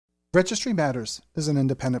Registry Matters is an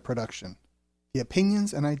independent production. The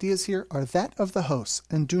opinions and ideas here are that of the hosts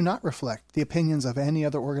and do not reflect the opinions of any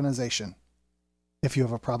other organization. If you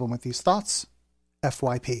have a problem with these thoughts,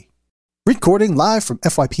 FYP. Recording live from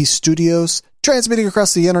FYP Studios, transmitting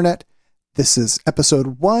across the internet. This is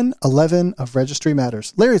episode 111 of Registry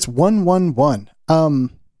Matters. Larry, it's 111.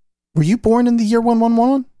 Were you born in the year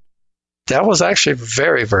 1111? That was actually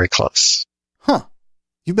very, very close. Huh.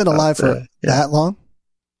 You've been alive for that long?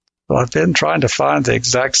 Well, I've been trying to find the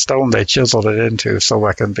exact stone they chiseled it into so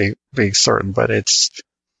I can be certain, but it's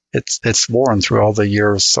worn through all the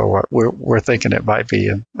years, so we're thinking it might be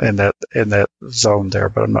in that zone there,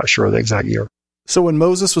 but I'm not sure of the exact year. So when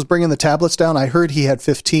Moses was bringing the tablets down, I heard he had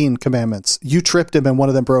 15 commandments. You tripped him and one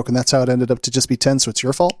of them broke, and that's how it ended up to just be 10, so it's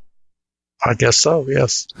your fault? I guess so,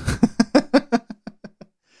 yes.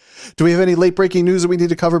 Do we have any late-breaking news that we need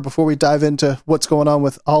to cover before we dive into what's going on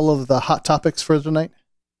with all of the hot topics for tonight?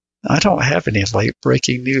 I don't have any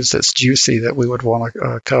late-breaking news that's juicy that we would want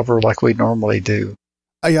to cover like we normally do.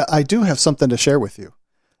 I do have something to share with you.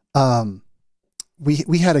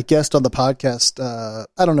 We had a guest on the podcast,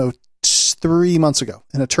 3 months ago,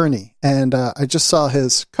 an attorney, and I just saw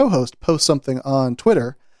his co-host post something on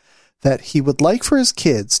Twitter that he would like for his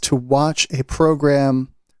kids to watch a program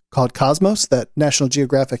called Cosmos that National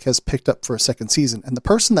Geographic has picked up for a second season. And the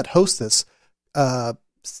person that hosts this,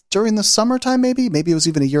 during the summertime, maybe it was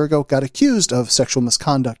even a year ago, got accused of sexual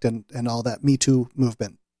misconduct and all that Me Too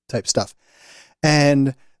movement type stuff.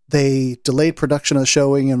 And they delayed production of the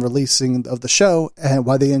showing and releasing of the show, and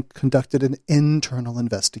while they conducted an internal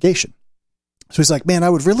investigation. So he's like, man, I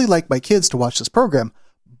would really like my kids to watch this program,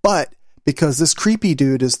 but because this creepy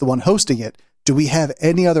dude is the one hosting it, do we have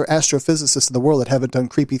any other astrophysicists in the world that haven't done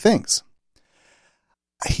creepy things?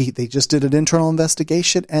 They just did an internal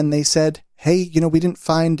investigation and they said, hey, we didn't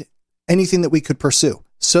find anything that we could pursue.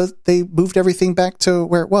 So they moved everything back to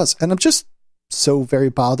where it was. And I'm just so very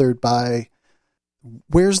bothered by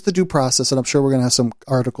where's the due process? And I'm sure we're going to have some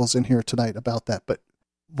articles in here tonight about that. But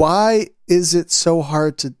why is it so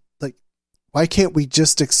hard to, why can't we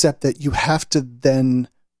just accept that you have to then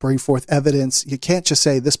bring forth evidence? You can't just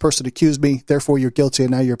say, this person accused me, therefore you're guilty,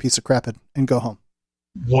 and now you're a piece of crap and go home.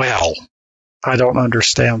 Well, I don't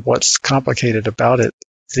understand what's complicated about it.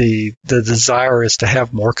 The desire is to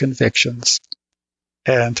have more convictions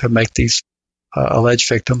and to make these alleged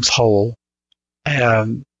victims whole.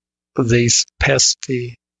 And these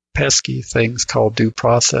pesky things called due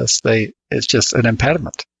process, it's just an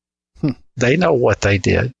impediment. They know what they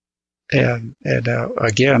did. And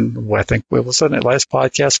again, I think it was in the last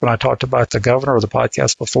podcast when I talked about the governor, or the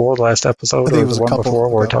podcast before, the last episode, or the one before,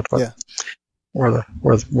 where I talked about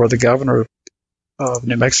where the governor of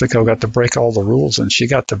New Mexico got to break all the rules, and she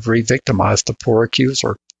got to re-victimize the poor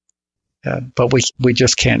accuser. But we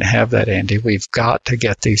just can't have that, Andy. We've got to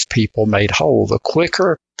get these people made whole. The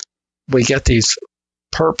quicker we get these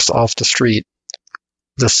perps off the street,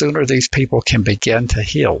 the sooner these people can begin to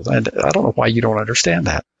heal. And I don't know why you don't understand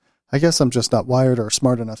that. I guess I'm just not wired or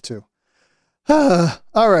smart enough to.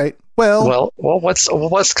 All right. Well,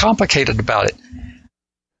 what's complicated about it?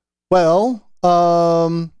 Well,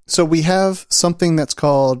 so we have something that's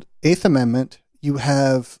called Eighth Amendment. You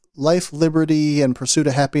have life, liberty, and pursuit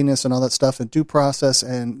of happiness and all that stuff, and due process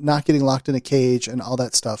and not getting locked in a cage and all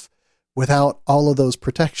that stuff without all of those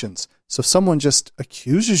protections. So if someone just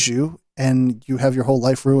accuses you and you have your whole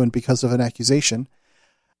life ruined because of an accusation,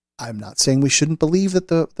 I'm not saying we shouldn't believe that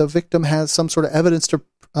the victim has some sort of evidence to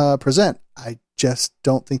present. I just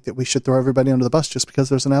don't think that we should throw everybody under the bus just because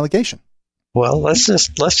there's an allegation. Well, let's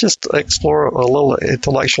just explore a little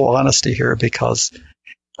intellectual honesty here, because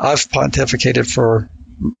I've pontificated for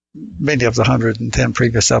many of the 110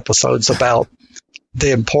 previous episodes about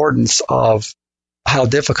the importance of how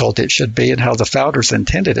difficult it should be and how the founders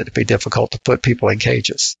intended it to be difficult to put people in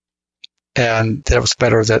cages. And that it was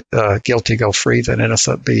better that guilty go free than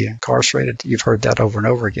innocent be incarcerated. You've heard that over and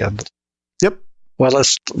over again. Yep. Well,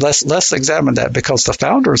 let's examine that, because the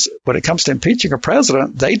founders, when it comes to impeaching a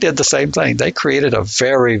president, they did the same thing. They created a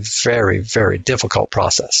very, very, very difficult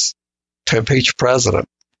process to impeach a president.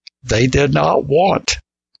 They did not want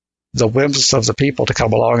the whims of the people to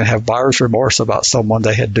come along and have buyer's remorse about someone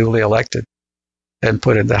they had duly elected and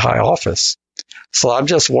put into high office. So I'm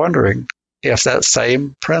just wondering if that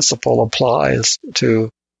same principle applies to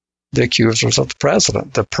the accusers of the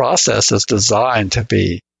president. The process is designed to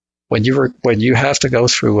be, when you have to go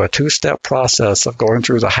through a two-step process of going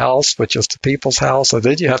through the House, which is the people's house, and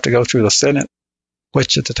then you have to go through the Senate,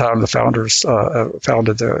 which at the time the founders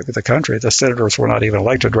founded the country, the senators were not even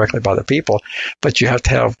elected directly by the people, but you have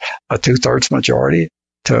to have a 2/3 majority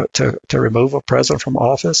to remove a president from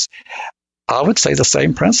office, I would say the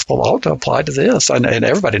same principle ought to apply to this. And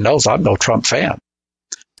everybody knows I'm no Trump fan,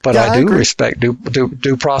 but I do respect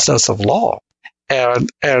due process of law. And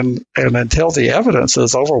until the evidence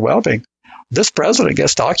is overwhelming, this president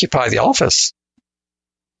gets to occupy the office.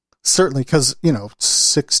 Certainly, because,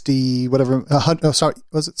 60, whatever,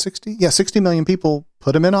 was it 60? Yeah, 60 million people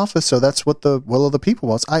put him in office, so that's what the will of the people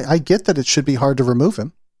was. I get that it should be hard to remove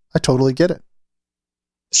him. I totally get it.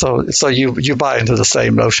 So you buy into the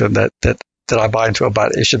same notion that I buy into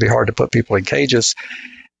about it should be hard to put people in cages,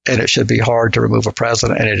 and it should be hard to remove a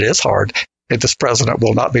president, and it is hard. And this president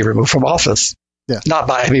will not be removed from office. Yeah. Not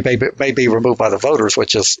by, he may be removed by the voters,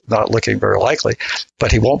 which is not looking very likely,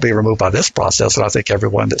 but he won't be removed by this process. And I think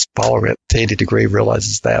everyone that's following it to any degree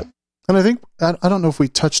realizes that. And I think, I don't know if we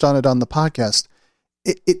touched on it on the podcast.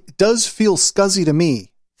 It does feel scuzzy to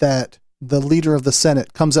me that the leader of the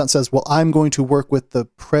Senate comes out and says, well, I'm going to work with the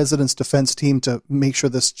president's defense team to make sure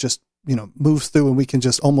this just, moves through and we can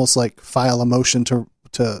just almost like file a motion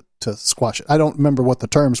to squash it. I don't remember what the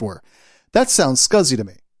terms were. That sounds scuzzy to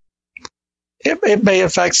me. It may in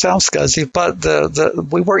fact sound scuzzy,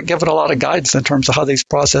 but we weren't given a lot of guidance in terms of how these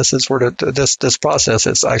processes were this process.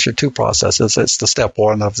 It's actually two processes. It's the step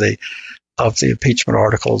one of the impeachment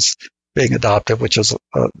articles being adopted, which is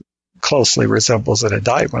closely resembles an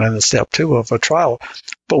indictment, and the step two of a trial.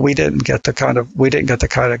 But we didn't get the kind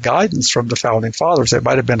of guidance from the founding fathers. It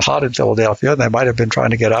might have been hot in Philadelphia, and they might have been trying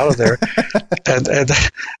to get out of there, and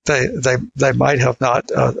they might have not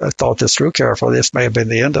thought this through carefully. This may have been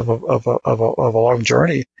the end of a long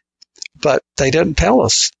journey, but they didn't tell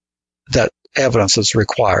us that evidence is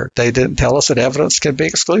required. They didn't tell us that evidence can be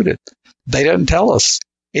excluded. They didn't tell us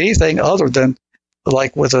anything other than,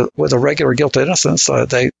 like with a regular guilt to innocence, I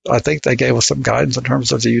think they gave us some guidance in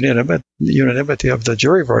terms of the unanimity of the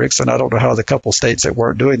jury verdicts, and I don't know how the couple states that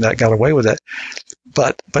weren't doing that got away with it,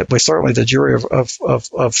 but we certainly, the jury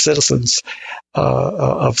of citizens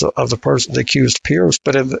of the accused peers.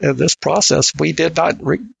 But in this process, we did not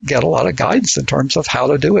get a lot of guidance in terms of how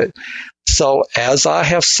to do it. So, as I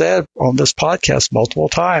have said on this podcast multiple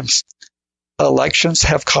times, elections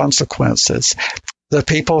have consequences. The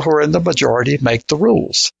people who are in the majority make the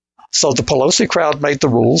rules. So the Pelosi crowd made the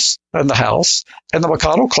rules in the House, and the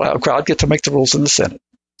McConnell crowd get to make the rules in the Senate.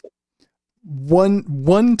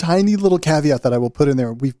 One tiny little caveat that I will put in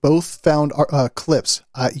there. We've both found clips.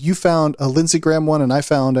 You found a Lindsey Graham one, and I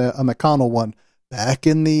found a McConnell one. Back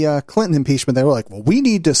in the Clinton impeachment, they were like, well, we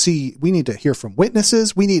need to hear from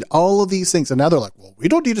witnesses. We need all of these things. And now they're like, well, we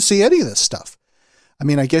don't need to see any of this stuff. I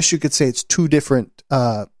mean, I guess you could say it's two different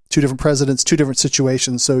presidents, two different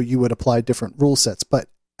situations, so you would apply different rule sets. But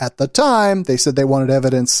at the time, they said they wanted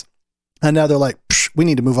evidence, and now they're like, we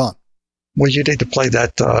need to move on. Well, you need to play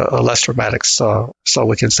that Lester Maddox so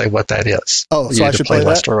we can say what that is. Oh, so I should play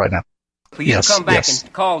Lester right now. For you to come back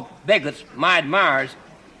and call bigots my admirers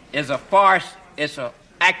is a farce. It's an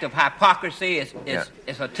act of hypocrisy.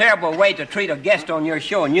 It's a terrible way to treat a guest on your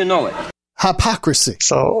show, and you know it. Hypocrisy.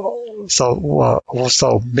 So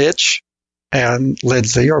Mitch and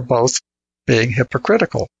Lindsey are both being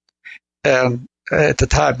hypocritical. And at the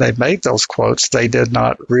time they made those quotes, they did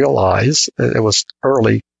not realize, it was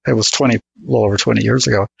early, it was a little over 20 years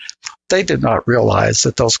ago, they did not realize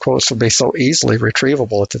that those quotes would be so easily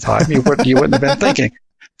retrievable at the time. You wouldn't have been thinking.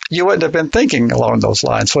 You wouldn't have been thinking along those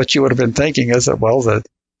lines. What you would have been thinking is that, well,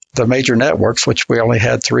 the major networks, which we only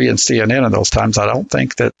had 3 in CNN in those times, I don't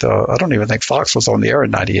even think Fox was on the air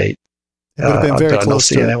in 98. It would have been very close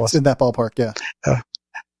to in that ballpark, yeah.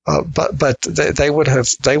 But they would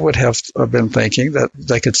have been thinking that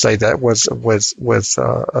they could say that with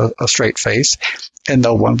a straight face, and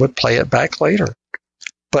no one would play it back later.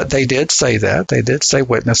 But they did say that. They did say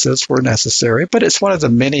witnesses were necessary. But it's one of the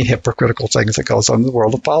many hypocritical things that goes on in the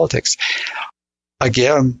world of politics.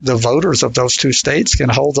 Again, the voters of those two states can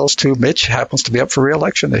hold those two. Mitch happens to be up for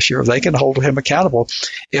re-election this year. They can hold him accountable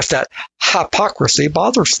if that hypocrisy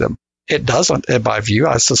bothers them. It doesn't, in my view.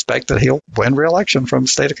 I suspect that he'll win re-election from the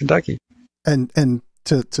state of Kentucky. And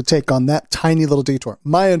to take on that tiny little detour,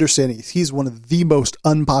 my understanding is he's one of the most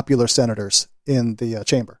unpopular senators in the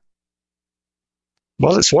chamber.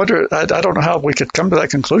 Well, it's wonder. I don't know how we could come to that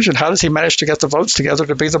conclusion. How does he manage to get the votes together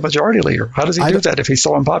to be the majority leader? How does he do that if he's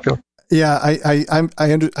so unpopular? Yeah,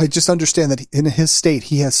 I just understand that in his state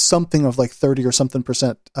he has something of like 30 or something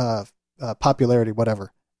percent popularity,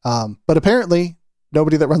 whatever. But apparently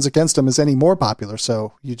nobody that runs against him is any more popular,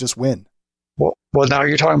 so you just win. Well, now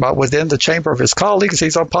you're talking about within the chamber of his colleagues,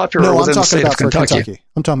 he's unpopular. No, within I'm the state talking about of Kentucky.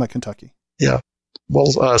 I'm talking about Kentucky. Yeah.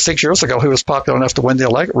 Well, 6 years ago, he was popular enough to win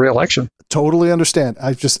the re-election. Totally understand.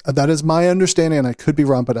 That is my understanding, and I could be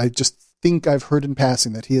wrong, but I just think I've heard in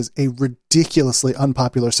passing that he is a ridiculously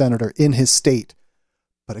unpopular senator in his state.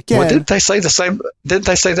 But again, well, didn't they say the same? Didn't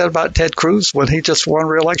they say that about Ted Cruz when he just won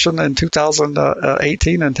re-election in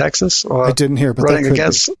 2018 in Texas? I didn't hear, but running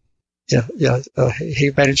against.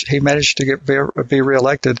 He managed to be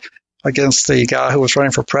reelected against the guy who was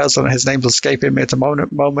running for president. His name's escaping me at the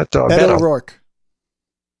moment. Beto O'Rourke.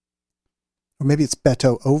 Or maybe it's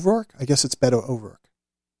Beto O'Rourke. I guess it's Beto O'Rourke.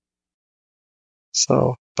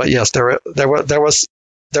 So, but yes, there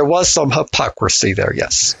was some hypocrisy there.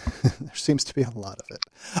 Yes, there seems to be a lot of it.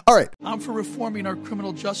 All right, I'm for reforming our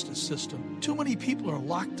criminal justice system. Too many people are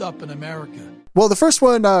locked up in America. Well, the first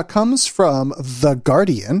one comes from The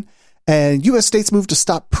Guardian, and U.S. states move to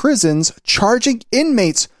stop prisons charging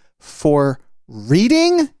inmates for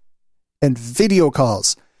reading and video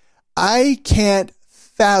calls. I can't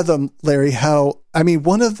fathom, Larry,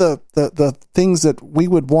 one of the things that we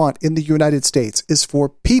would want in the United States is for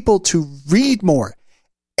people to read more.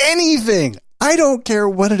 Anything. I don't care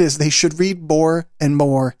what it is. They should read more and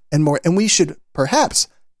more and more. And we should perhaps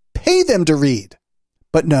pay them to read.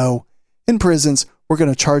 But no, in prisons, we're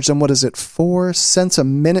going to charge them, 4 cents a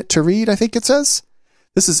minute to read, I think it says.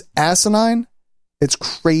 This is asinine. It's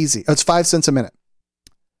crazy. It's 5 cents a minute.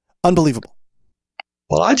 Unbelievable.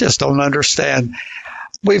 Well, I just don't understand.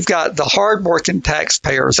 We've got the hardworking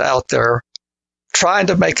taxpayers out there trying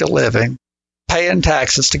to make a living, paying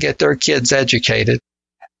taxes to get their kids educated,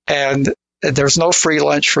 and there's no free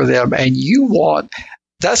lunch for them. And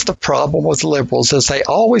that's the problem with liberals, is they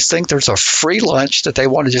always think there's a free lunch, that they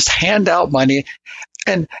want to just hand out money.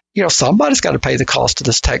 And, somebody's got to pay the cost of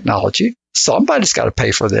this technology. Somebody's got to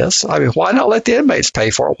pay for this. I mean, why not let the inmates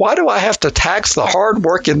pay for it? Why do I have to tax the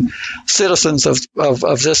hardworking citizens of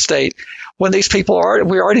this state when these people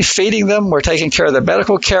we're already feeding them, we're taking care of their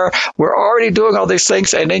medical care, we're already doing all these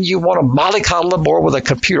things, and then you want to mollycoddle them more with a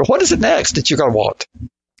computer? What is it next that you're going to want?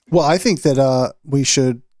 Well, I think that we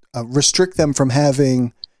should restrict them from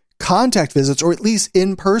having contact visits, or at least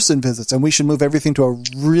in-person visits, and we should move everything to a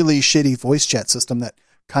really shitty voice chat system that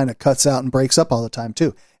kind of cuts out and breaks up all the time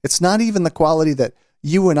too. It's not even the quality that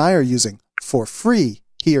you and I are using for free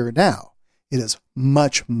here now. It is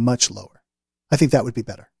much, much lower. I think that would be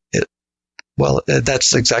better.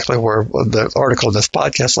 That's exactly where the article in this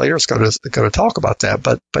podcast later is going to talk about that.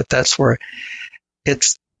 But that's where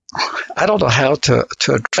it's. I don't know how to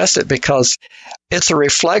address it, because it's a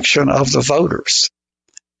reflection of the voters,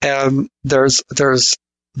 and there's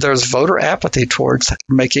voter apathy towards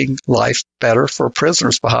making life better for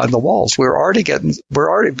prisoners behind the walls.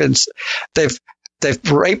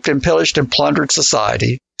 They've raped and pillaged and plundered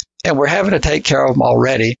society, and we're having to take care of them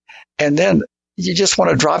already. And then you just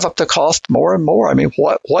want to drive up the cost more and more. I mean,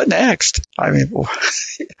 what next? I mean,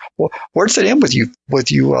 where does it end with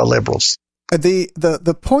you liberals?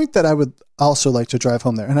 The point that I would also like to drive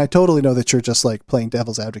home there, and I totally know that you're just like playing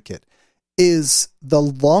devil's advocate, is the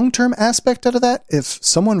long-term aspect out of that. If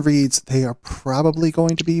someone reads, they are probably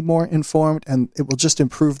going to be more informed, and it will just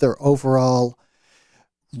improve their overall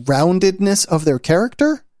roundedness of their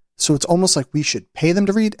character. So it's almost like we should pay them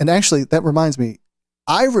to read. And actually, that reminds me,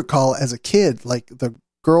 I recall as a kid, like the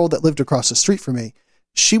girl that lived across the street from me,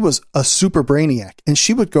 she was a super brainiac, and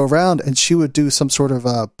she would go around and she would do some sort of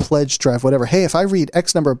a pledge drive, whatever. Hey, if I read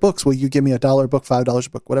X number of books, will you give me $1 a book, $5 a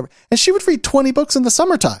book, whatever? And she would read 20 books in the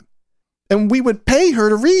summertime, and we would pay her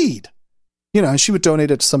to read, and she would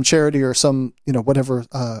donate it to some charity or some, whatever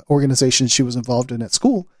organization she was involved in at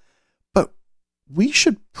school. But we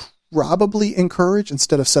should probably encourage,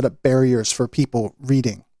 instead of set up barriers for people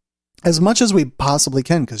reading, as much as we possibly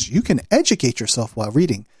can, because you can educate yourself while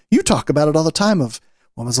reading. You talk about it all the time of,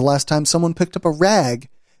 when was the last time someone picked up a rag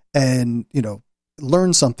and,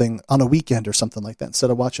 learned something on a weekend or something like that,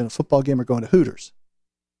 instead of watching a football game or going to Hooters?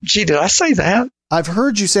 Gee, did I say that? I've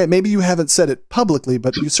heard you say it. Maybe you haven't said it publicly,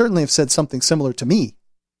 but you certainly have said something similar to me.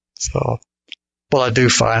 So, well, I do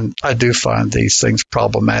find these things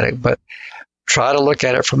problematic, but try to look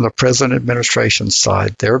at it from the prison administration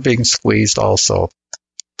side. They're being squeezed also.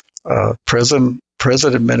 Prison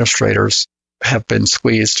administrators have been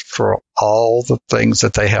squeezed for all the things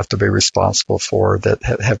that they have to be responsible for, that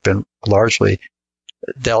have been largely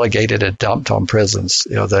delegated and dumped on prisons.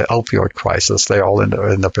 The opioid crisis, they all end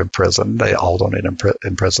up in prison. They all don't end up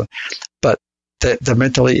in prison. But the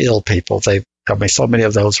mentally ill people, so many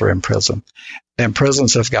of those are in prison. And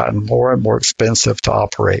prisons have gotten more and more expensive to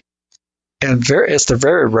operate. And it's the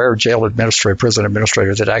very rare prison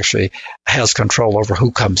administrator that actually has control over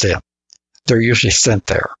who comes in. They're usually sent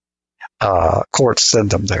there. courts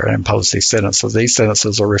send them there and impose these sentences. These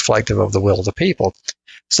sentences are reflective of the will of the people.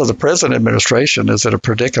 So the prison administration is in a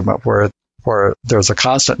predicament where there's a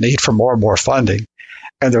constant need for more and more funding,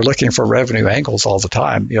 and they're looking for revenue angles all the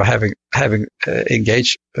time. Having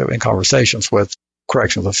engaged in conversations with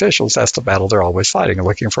corrections officials, that's the battle they're always fighting, and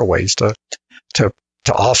looking for ways to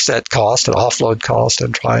offset cost and offload cost,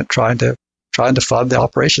 and trying to fund the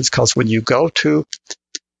operations. Because when you go to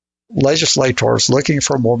legislators looking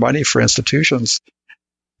for more money for institutions,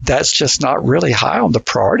 that's just not really high on the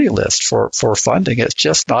priority list for funding. It's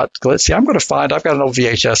just not. Let's see, I've got an old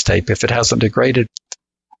VHS tape, if it hasn't degraded,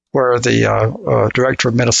 where the director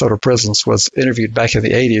of Minnesota prisons was interviewed back in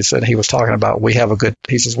the 80s, and he was talking about we have a good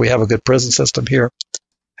prison system here.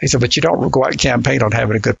 He said, but you don't go out and campaign on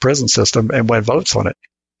having a good prison system and win votes on it.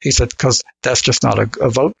 He said, because that's just not a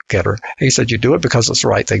vote getter. He said, you do it because it's the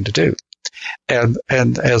right thing to do. And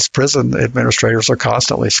as prison administrators are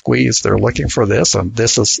constantly squeezed, they're looking for this, and they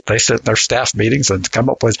sit in their staff meetings and come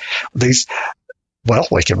up with these. Well,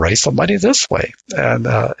 we can raise some money this way, and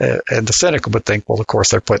the cynical would think, well, of course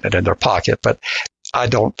they're putting it in their pocket. But I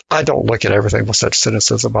don't look at everything with such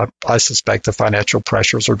cynicism. I suspect the financial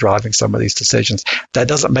pressures are driving some of these decisions. That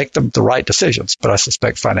doesn't make them the right decisions, but I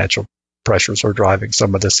suspect financial pressures are driving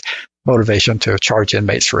some of this motivation to charge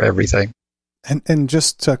inmates for everything. And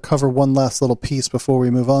just to cover one last little piece before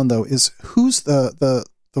we move on, though, is who's the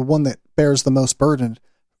one that bears the most burden?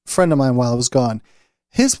 A friend of mine, while I was gone,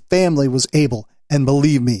 his family was able, and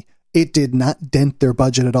believe me, it did not dent their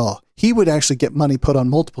budget at all. He would actually get money put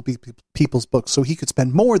on multiple people's books so he could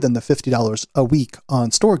spend more than the $50 a week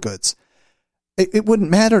on store goods. It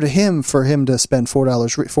wouldn't matter to him for him to spend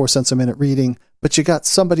 $4 a minute reading, but you got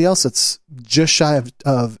somebody else that's just shy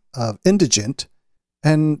of indigent.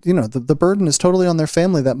 And, the burden is totally on their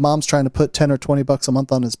family. That mom's trying to put $10 or $20 a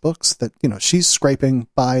month on his books that, she's scraping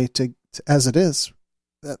by to as it is.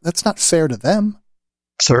 That's not fair to them.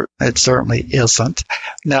 It certainly isn't.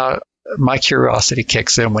 Now, my curiosity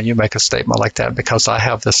kicks in when you make a statement like that, because I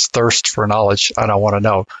have this thirst for knowledge and I want to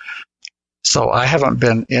know. So I haven't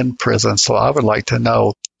been in prison, so I would like to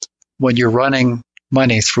know, when you're running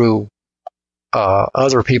money through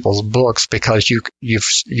other people's books because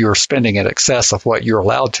you're spending in excess of what you're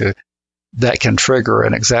allowed to, that can trigger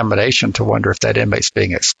an examination to wonder if that inmate's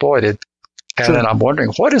being exploited. And Then I'm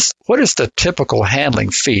wondering, what is the typical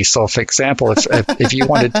handling fee? So, for example, if you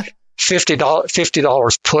wanted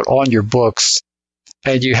 $50 put on your books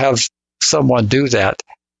and you have someone do that,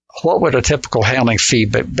 what would a typical handling fee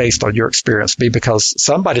based on your experience be? Because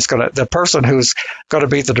the person who's going to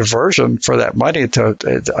be the diversion for that money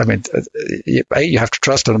A, you have to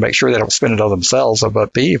trust them to make sure they don't spend it on themselves,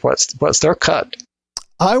 but B, what's their cut?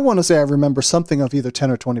 I want to say I remember something of either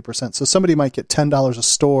 10 or 20%. So somebody might get $10 a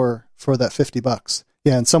store for that $50.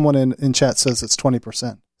 Yeah. And someone in chat says it's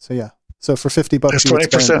 20%. So yeah. So for $50, it's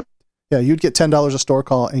 20%. You'd get $10 a store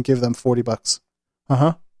call and give them $40.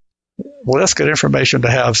 Uh-huh. Well, that's good information to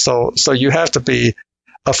have. So you have to be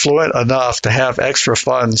affluent enough to have extra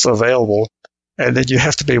funds available, and then you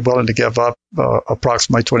have to be willing to give up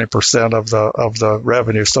approximately 20% of the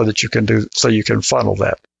revenue so you can funnel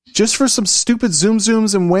that. Just for some stupid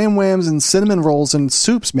zooms and whams and cinnamon rolls and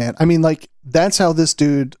soups, man. I mean, that's how this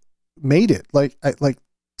dude made it.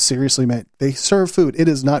 Seriously, man, they serve food. It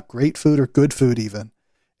is not great food or good food even.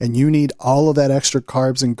 And you need all of that extra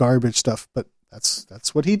carbs and garbage stuff, but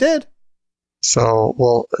that's what he did.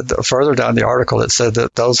 So, further down the article, it said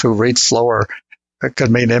that those who read slower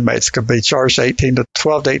could mean inmates could be charged $12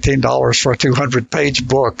 to $18 for a 200-page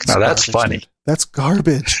book. Now, that's funny. Dude. That's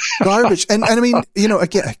garbage. And I mean,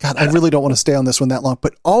 again, God, I really don't want to stay on this one that long,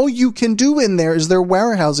 but all you can do in there is they're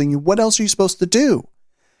warehousing you. What else are you supposed to do?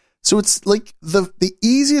 So it's like the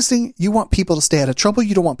easiest thing. You want people to stay out of trouble.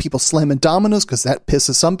 You don't want people slamming dominoes because that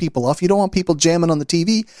pisses some people off. You don't want people jamming on the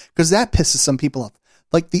TV because that pisses some people off.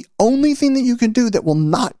 Like, the only thing that you can do that will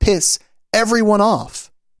not piss everyone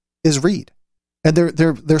off is read. And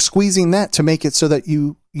they're squeezing that to make it so that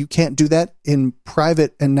you can't do that in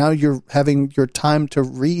private, and now you're having your time to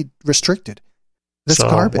read restricted. That's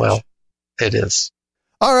garbage. Well, it is.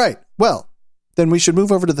 All right. Well, then we should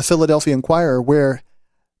move over to the Philadelphia Inquirer, where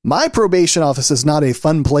my probation office is not a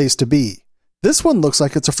fun place to be. This one looks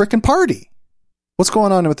like it's a freaking party. What's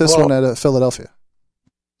going on with this one at Philadelphia?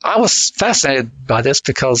 I was fascinated by this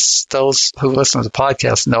because those who listen to the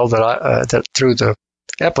podcast know that that through the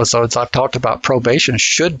episodes I've talked about, probation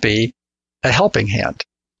should be a helping hand.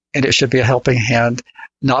 And it should be a helping hand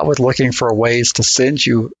not with looking for ways to send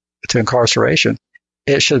you to incarceration.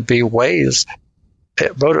 It should be ways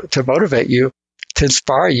to motivate you, to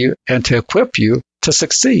inspire you, and to equip you to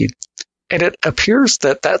succeed. And it appears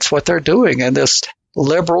that that's what they're doing in this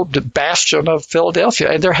liberal bastion of Philadelphia,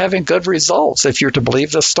 and they're having good results if you're to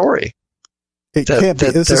believe this story. It can't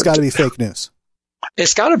be. This has got to be fake news.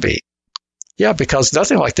 It's got to be. Yeah, because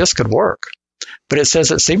nothing like this could work. But it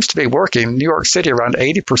says it seems to be working. In New York City, around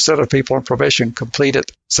 80% of people on probation complete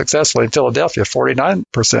it successfully. In Philadelphia,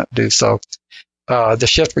 49% do so. The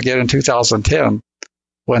shift began in 2010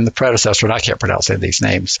 when the predecessor, and I can't pronounce any of these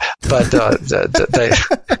names, but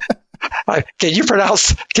can you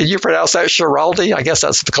pronounce that Schiraldi? I guess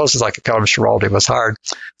that's the closest I could call him. Schiraldi was hired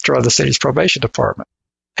to run the city's probation department.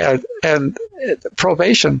 And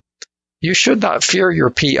probation, you should not fear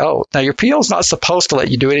your PO. Now, your PO is not supposed to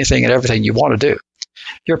let you do anything and everything you want to do.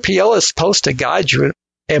 Your PO is supposed to guide you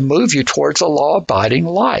and move you towards a law-abiding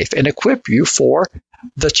life and equip you for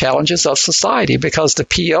the challenges of society, because the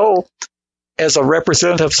PO, as a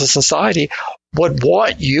representative of society, would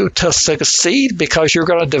want you to succeed, because you're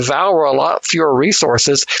going to devour a lot fewer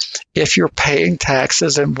resources if you're paying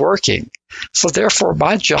taxes and working. So therefore,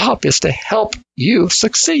 my job is to help you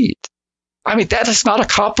succeed. I mean, that is not a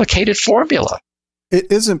complicated formula.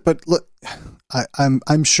 It isn't, but look,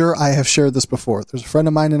 I'm sure I have shared this before. There's a friend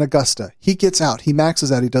of mine in Augusta. He gets out, he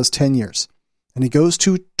maxes out, he does 10 years. And he goes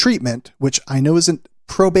to treatment, which I know isn't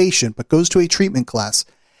probation, but goes to a treatment class.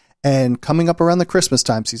 And coming up around the Christmas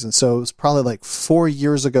time season, so it was probably like 4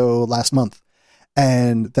 years ago last month.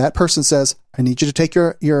 And that person says, I need you to take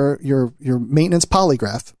your maintenance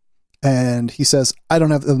polygraph. And he says, I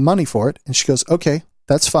don't have the money for it. And she goes, okay,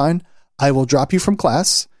 that's fine. I will drop you from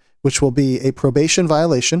class, which will be a probation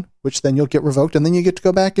violation, which then you'll get revoked. And then you get to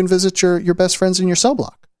go back and visit your best friends in your cell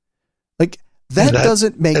block. Like that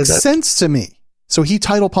doesn't make sense to me. So he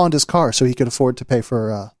title pawned his car so he could afford to pay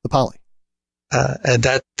for the poly. And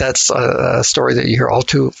that's a story that you hear all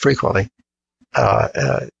too frequently,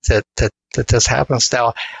 that this happens. Now,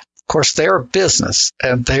 of course, they're a business,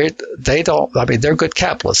 and they don't, I mean, they're good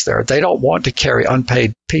capitalists there. They don't want to carry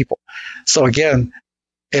unpaid people. So again,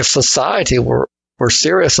 if society were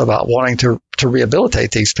serious about wanting to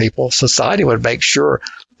rehabilitate these people, society would make sure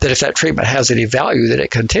that if that treatment has any value, that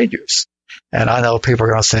it continues. And I know people are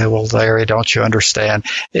going to say, well, Larry, don't you understand?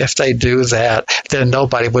 If they do that, then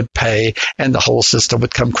nobody would pay and the whole system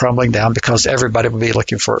would come crumbling down because everybody would be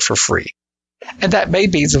looking for it for free. And that may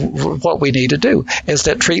be what we need to do, is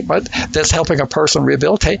that treatment that's helping a person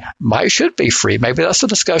rehabilitate should be free. Maybe that's the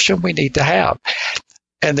discussion we need to have.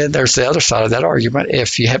 And then there's the other side of that argument.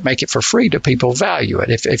 If you make it for free, do people value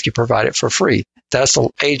it? If you provide it for free, that's an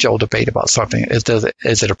age-old debate about something. Is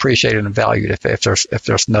it appreciated and valued if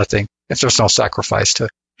there's no sacrifice to?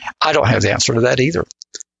 I don't have the answer to that either.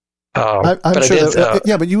 I'm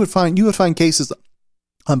sure. But you would find cases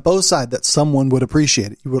on both sides that someone would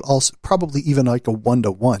appreciate it. You would also probably even like a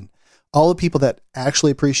 1-to-1. All the people that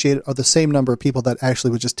actually appreciate it are the same number of people that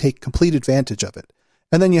actually would just take complete advantage of it.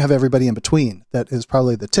 And then you have everybody in between. That is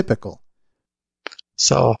probably the typical.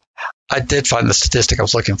 So I did find the statistic I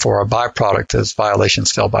was looking for. A byproduct is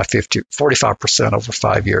violations fell by 45% over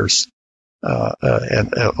 5 years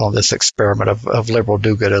and on this experiment of liberal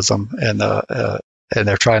do-goodism. And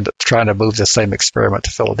they're trying to move the same experiment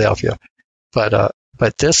to Philadelphia. But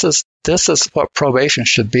this is what probation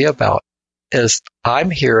should be about, is I'm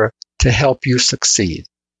here to help you succeed.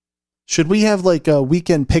 Should we have like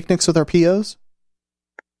weekend picnics with our POs?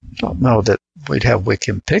 I don't know that we'd have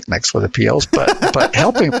weekend picnics with the POs, but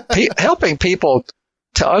helping people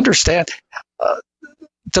to understand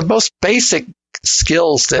the most basic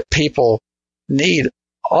skills that people need.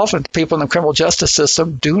 Often people in the criminal justice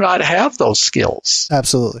system do not have those skills.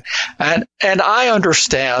 Absolutely. And I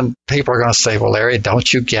understand people are going to say, well, Larry,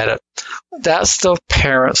 don't you get it? That's the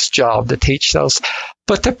parents' job to teach those.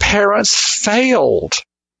 But the parents failed.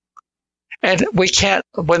 And we can't,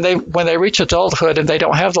 when they reach adulthood and they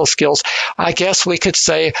don't have those skills, I guess we could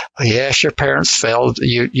say, oh, yes, your parents failed.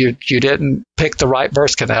 You didn't pick the right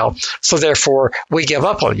birth canal. So therefore we give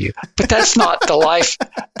up on you. But that's not the life.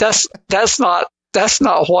 That's not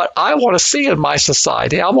what I want to see in my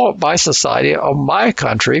society. I want my society, or my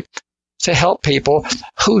country, to help people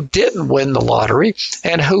who didn't win the lottery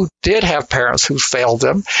and who did have parents who failed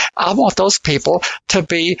them. I want those people to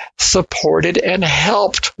be supported and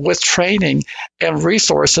helped with training and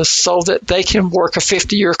resources so that they can work a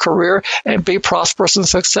 50-year career and be prosperous and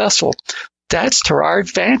successful. That's to our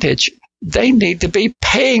advantage. They need to be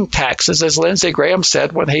paying taxes, as Lindsey Graham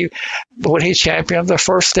said when he championed the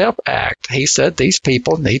First Step Act. He said these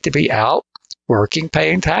people need to be out working,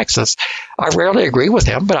 paying taxes. I rarely agree with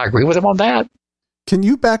him, but I agree with him on that. Can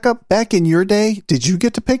you back up? Back in your day, did you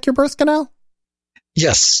get to pick your birth canal?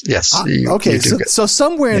 Yes. Okay, so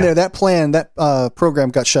somewhere in there, that program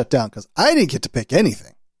got shut down because I didn't get to pick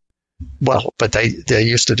anything. Well, but they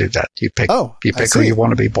used to do that. You pick who you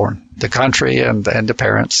want to be born, the country and the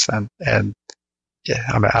parents, and yeah.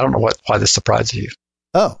 I mean, I don't know why this surprises you.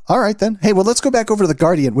 Oh, all right then. Hey, well, let's go back over to the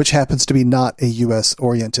Guardian, which happens to be not a U.S.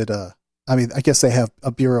 oriented. I mean, I guess they have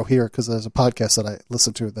a bureau here because there's a podcast that I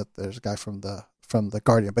listen to that there's a guy from the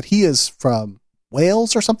Guardian, but he is from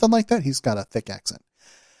Wales or something like that. He's got a thick accent.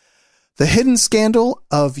 The hidden scandal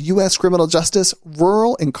of U.S. criminal justice,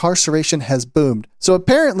 rural incarceration has boomed. So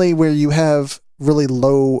apparently where you have really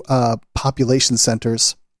low population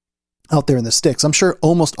centers out there in the sticks, I'm sure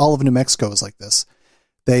almost all of New Mexico is like this.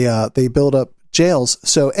 They build up jails.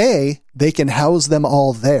 So they can house them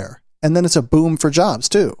all there. And then it's a boom for jobs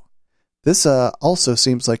too. This also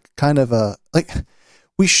seems like kind of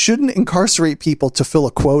we shouldn't incarcerate people to fill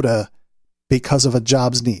a quota because of a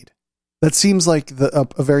jobs need. That seems like a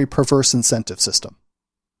very perverse incentive system.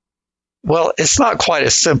 Well, it's not quite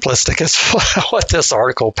as simplistic as what this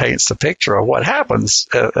article paints the picture of. What happens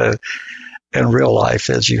in real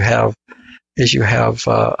life is you have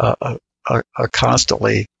a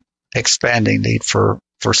constantly expanding need for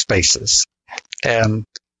spaces, and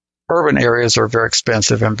urban areas are very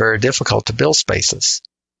expensive and very difficult to build spaces.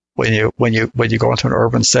 When you go into an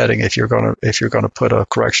urban setting, if you're going to put a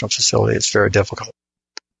correctional facility, it's very difficult.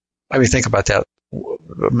 I mean, think about that.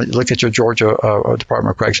 Look at your Georgia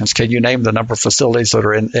Department of Corrections. Can you name the number of facilities that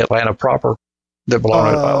are in Atlanta proper that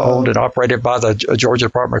belong owned and operated by the Georgia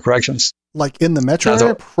Department of Corrections? Like in the metro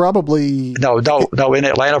area? Probably. No, in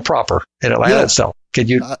Atlanta proper, in Atlanta itself. Can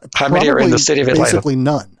you? How many are in the city of Atlanta? Basically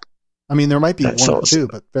none. I mean, there might be one or two,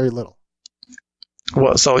 but very little.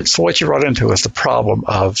 Well, so what you run into is the problem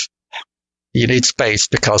of you need space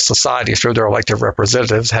because society, through their elected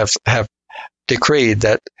representatives, have decreed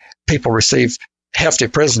that people receive hefty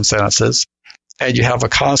prison sentences, and you have a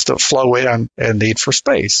constant flow in and need for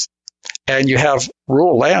space. And you have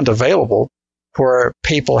rural land available where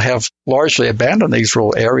people have largely abandoned these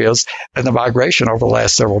rural areas, and the migration over the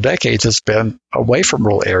last several decades has been away from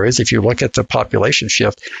rural areas. If you look at the population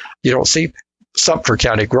shift, you don't see Sumter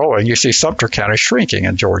County growing. You see Sumter County shrinking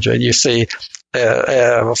in Georgia. You see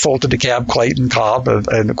Fulton, DeKalb, Clayton, Cobb,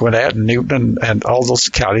 and Gwinnett, and Newton, and all those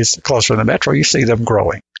counties closer to the metro, you see them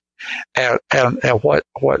growing. And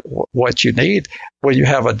what you need when you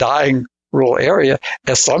have a dying rural area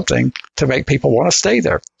is something to make people want to stay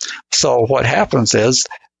there. So what happens is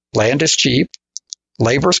land is cheap,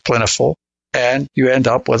 labor is plentiful, and you end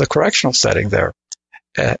up with a correctional setting there.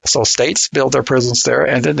 So states build their prisons there,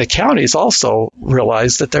 and then the counties also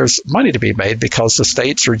realize that there's money to be made because the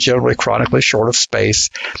states are generally chronically short of space,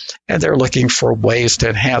 and they're looking for ways to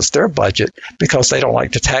enhance their budget because they don't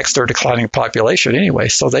like to tax their declining population anyway.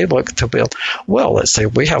 So they look to build, well, let's say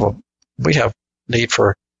we have need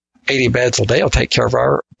for 80 beds a day will take care of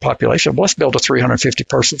our population. Let's build a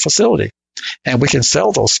 350-person facility. And we can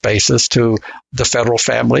sell those spaces to the federal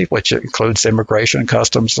family, which includes immigration,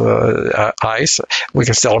 customs, ICE. We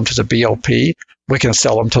can sell them to the BOP. We can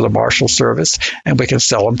sell them to the Marshal Service, and we can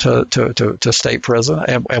sell them to state prison,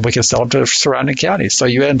 and we can sell them to the surrounding counties. So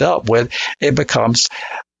you end up with, it becomes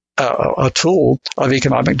a tool of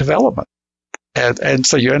economic development. And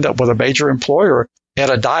so you end up with a major employer in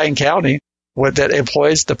a dying county that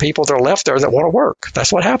employs the people that are left there that want to work.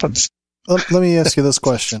 That's what happens. Let me ask you this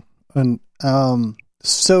question. And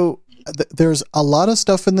there's a lot of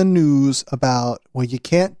stuff in the news about, well, you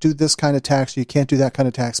can't do this kind of tax, you can't do that kind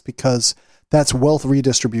of tax because that's wealth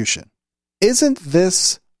redistribution. Isn't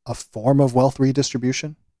this a form of wealth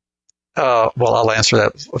redistribution? Well, I'll answer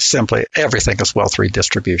that simply. Everything is wealth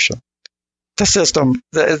redistribution. The system,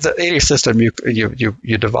 any system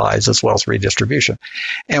you devise is wealth redistribution.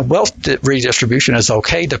 And wealth redistribution is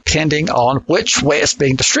okay depending on which way it's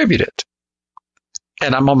being distributed.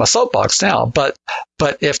 And I'm on my soapbox now, but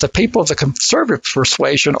if the people of the conservative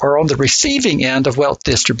persuasion are on the receiving end of wealth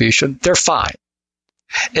distribution, they're fine.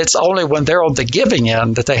 It's only when they're on the giving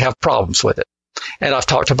end that they have problems with it. And I've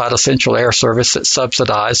talked about essential air service that's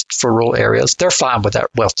subsidized for rural areas. They're fine with that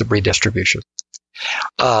wealth redistribution.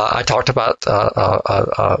 I talked about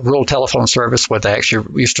rural telephone service where they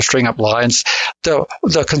actually used to string up lines.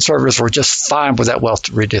 The conservatives were just fine with that wealth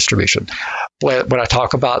redistribution. When I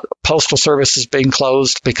talk about postal services being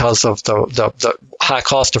closed because of the high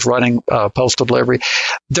cost of running postal delivery,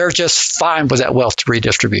 they're just fine with that wealth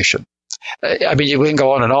redistribution. I mean, we can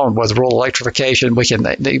go on and on with rural electrification. We can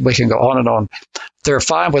go on and on. they're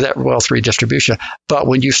fine with that wealth redistribution. But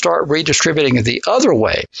when you start redistributing it the other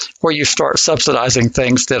way, where you start subsidizing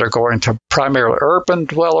things that are going to primarily urban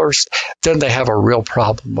dwellers, then they have a real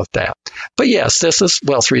problem with that. But yes, this is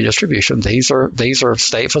wealth redistribution. These are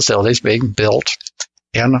state facilities being built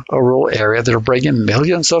in a rural area that are bringing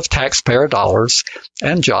millions of taxpayer dollars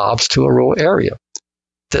and jobs to a rural area.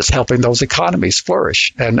 That's helping those economies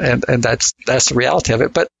flourish, and that's the reality of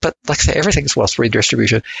it. But like I say, everything's wealth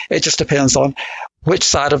redistribution. It just depends on which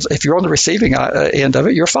side of. If you're on the receiving end of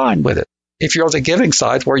it, you're fine with it. If you're on the giving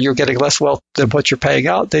side, where you're getting less wealth than what you're paying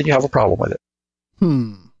out, then you have a problem with it.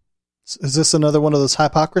 Is this another one of those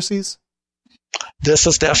hypocrisies? This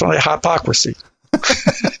is definitely a hypocrisy.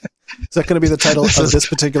 Is that going to be the title of this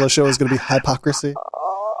particular show? Is going to be hypocrisy?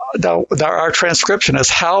 No, our transcription is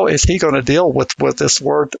how is he going to deal with this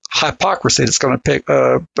word hypocrisy that's going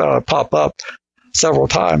to pop up several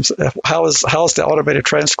times? How is the automated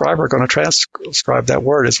transcriber going to transcribe that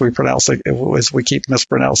word as we pronounce it, as we keep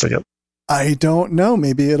mispronouncing it? I don't know.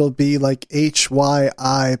 Maybe it'll be like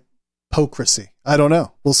HYI-pocracy. I don't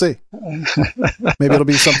know. We'll see. Maybe it'll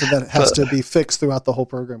be something that has to be fixed throughout the whole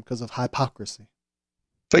program because of hypocrisy.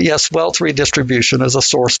 But yes, wealth redistribution is a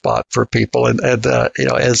sore spot for people, and as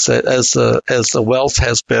the wealth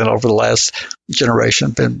has been over the last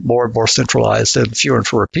generation been more and more centralized and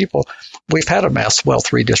fewer people, we've had a mass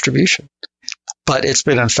wealth redistribution. But it's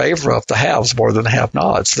been in favor of the haves more than the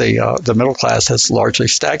have-nots. The middle class has largely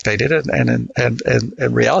stagnated, and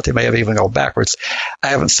in reality may have even gone backwards. I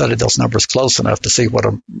haven't studied those numbers close enough to see what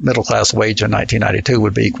a middle class wage in 1992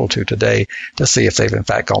 would be equal to today to see if they've in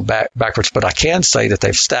fact gone backwards. But I can say that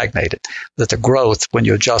they've stagnated. That the growth, when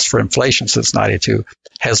you adjust for inflation since '92,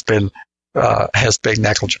 has been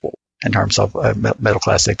negligible in terms of middle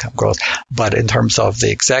class income growth. But in terms of the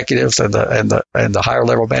executives and the higher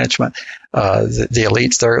level management, the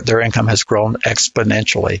elites, their income has grown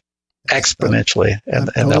exponentially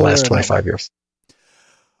in the last 25 years.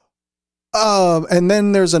 And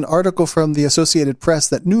then there's an article from the Associated Press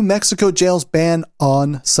that New Mexico jail's ban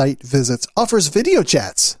on-site visits offers video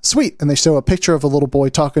chats. Sweet. And they show a picture of a little boy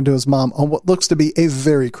talking to his mom on what looks to be a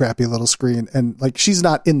very crappy little screen. And like, she's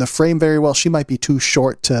not in the frame very well. She might be too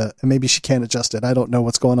short and maybe she can't adjust it. I don't know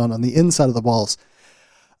what's going on the inside of the walls.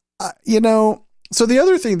 So the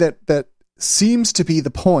other thing that seems to be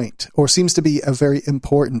the point, or seems to be a very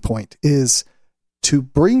important point, is to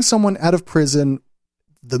bring someone out of prison.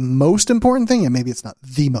 The most important thing, and maybe it's not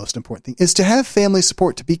the most important thing, is to have family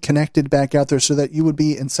support, to be connected back out there so that you would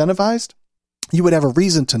be incentivized. You would have a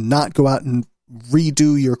reason to not go out and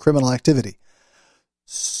redo your criminal activity.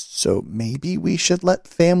 So maybe we should let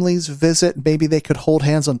families visit. Maybe they could hold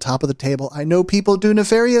hands on top of the table. I know people do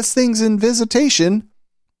nefarious things in visitation,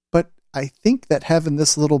 but I think that having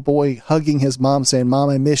this little boy hugging his mom saying,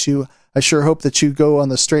 "Mom, I miss you. I sure hope that you go on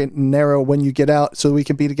the straight and narrow when you get out so we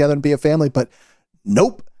can be together and be a family." But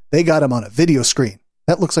nope, they got him on a video screen.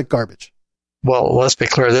 That looks like garbage. Well, let's be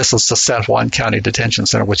clear. This is the San Juan County Detention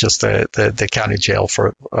Center, which is the county jail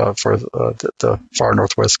for the far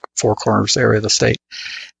northwest Four Corners area of the state,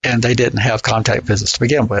 and they didn't have contact visits to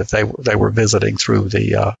begin with. They were visiting through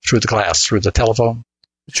the glass, through the telephone.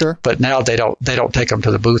 Sure. But now they don't take them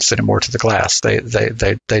to the booths anymore, to the glass. They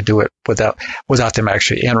do it without them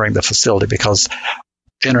actually entering the facility, because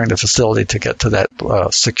entering the facility to get to that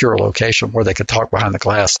secure location where they could talk behind the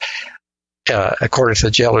glass, according to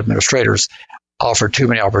the jail administrators, offered too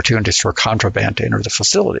many opportunities for contraband to enter the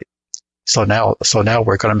facility. So now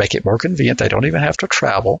we're going to make it more convenient. They don't even have to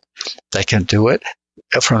travel. They can do it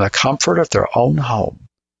from the comfort of their own home.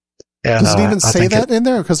 And, does it even say that in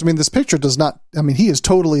there? Because, this picture does not. He is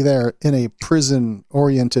totally there in a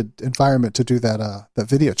prison-oriented environment to do that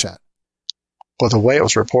video chat. Well, the way it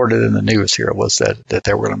was reported in the news here was that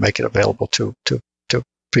they were going to make it available to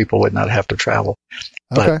people would not have to travel.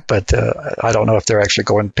 But I don't know if they're actually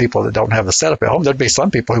going people that don't have the setup at home. There'd be some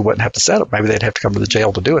people who wouldn't have the setup. Maybe they'd have to come to the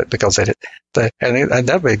jail to do it, because and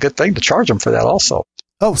that'd be a good thing to charge them for that also.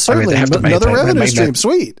 Oh, certainly. Another revenue stream.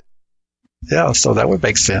 Sweet. Yeah, so that would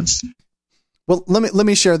make sense. Well, let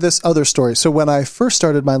me share this other story. So when I first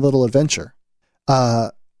started my little adventure,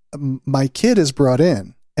 my kid is brought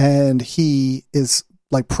in, and he is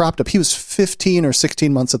like propped up. He was 15 or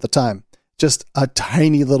 16 months at the time. Just a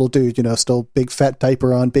tiny little dude, still big fat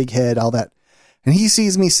diaper on, big head, all that. And he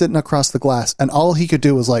sees me sitting across the glass, and all he could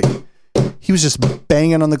do was he was just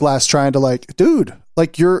banging on the glass trying to dude, I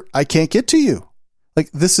can't get to you.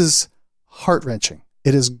 This is heart-wrenching.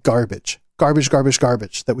 It is garbage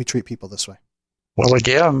that we treat people this way. Well,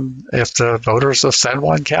 again, if the voters of San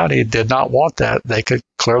Juan County did not want that, they could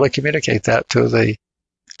clearly communicate that to the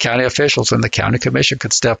county officials and the county commission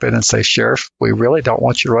could step in and say, Sheriff, we really don't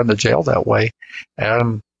want you to run the jail that way.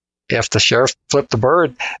 And if the sheriff flipped the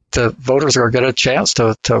bird, the voters are going to get a chance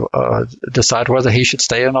to decide whether he should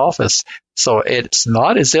stay in office. So it's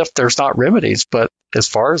not as if there's not remedies, but as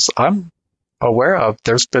far as I'm aware of,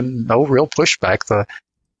 there's been no real pushback.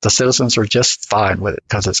 The citizens are just fine with it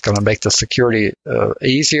because it's going to make the security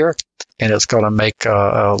easier, and it's going to make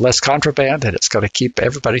less contraband, and it's going to keep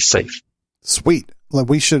everybody safe. Sweet. Like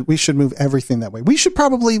we should move everything that way. We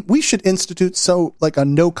should institute like a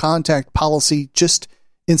no contact policy just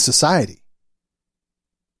in society.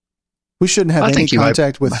 We shouldn't have any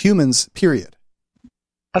contact with humans, period.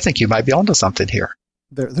 I think you might be onto something here.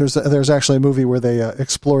 There's actually a movie where they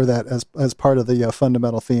explore that as part of the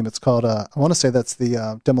fundamental theme. It's called I want to say that's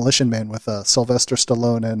the Demolition Man with Sylvester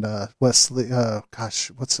Stallone and Wesley.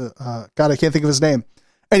 God, I can't think of his name.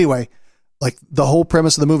 Anyway, like the whole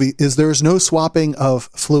premise of the movie is there's no swapping of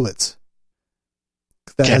fluids.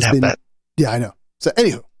 That. Yeah, I know. So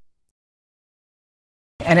anywho.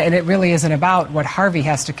 And it really isn't about what Harvey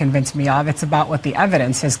has to convince me of. It's about what the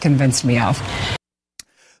evidence has convinced me of.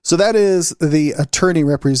 So that is the attorney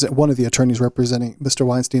one of the attorneys representing Mr.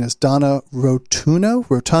 Weinstein is Donna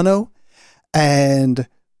Rotunno. And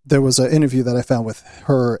there was an interview that I found with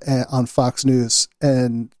her on Fox News.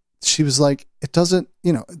 And she was like, it doesn't,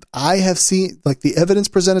 I have seen like the evidence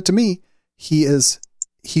presented to me. He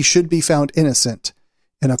should be found innocent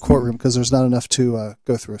in a courtroom because there's not enough to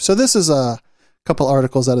go through. So this is a couple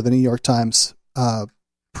articles out of the New York Times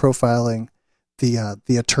profiling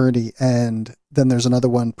the attorney, and then there's another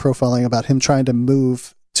one profiling about him trying to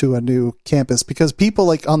move to a new campus because people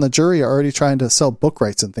like on the jury are already trying to sell book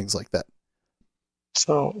rights and things like that.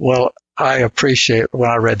 So, well, I appreciate when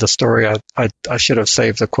I read the story, I should have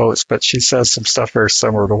saved the quotes, but she says some stuff very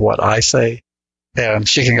similar to what I say, and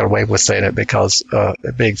she can get away with saying it because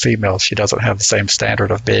being female, she doesn't have the same standard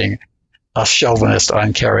of being a chauvinist,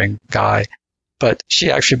 uncaring guy. But she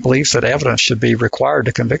actually believes that evidence should be required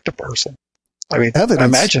to convict a person. I mean, evidence.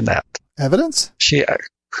 Imagine that. Evidence?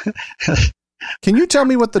 Can you tell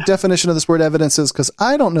me what the definition of this word evidence is? Because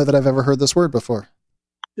I don't know that I've ever heard this word before.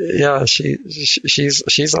 Yeah,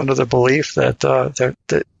 she's under the belief that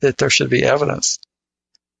that there should be evidence,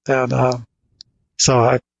 and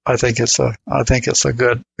so I think it's a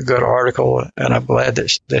good article, and I'm glad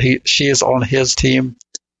that she is on his team.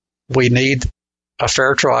 We need a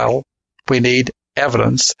fair trial. We need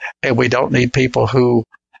evidence, and we don't need people who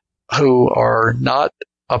are not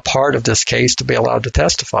a part of this case to be allowed to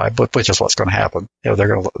testify, which is what's going to happen. The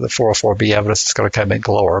 404B evidence is going to come in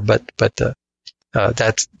galore, but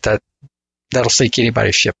that'll sink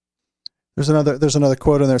anybody's ship. There's another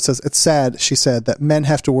quote in there. It says, "It's sad," she said, "that men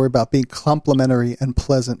have to worry about being complimentary and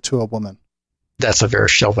pleasant to a woman." That's a very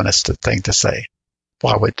chauvinistic thing to say.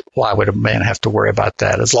 Why would a man have to worry about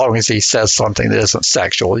that? As long as he says something that isn't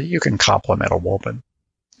sexual, you can compliment a woman.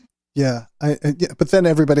 Yeah, but then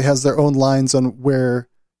everybody has their own lines on where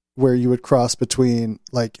you would cross between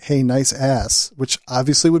like, "Hey, nice ass," which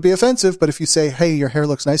obviously would be offensive. But if you say, "Hey, your hair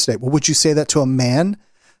looks nice today," well, would you say that to a man?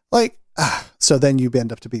 Like, so then you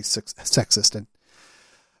end up to be sexist, and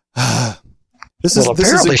this is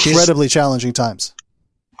incredibly challenging times.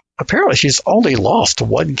 Apparently, she's only lost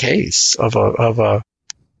one case of a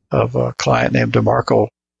client named DeMarco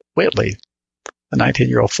Whitley, a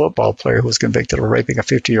 19-year-old football player who was convicted of raping a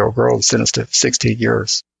 50-year-old girl and sentenced to 16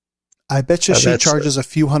 years. I bet you she charges a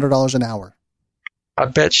few $100s an hour. I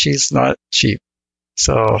bet she's not cheap.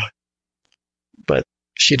 So, but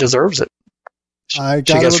she deserves it. She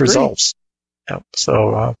gets results. Yep.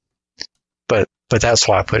 So, but that's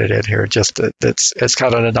why I put it in here. Just that it's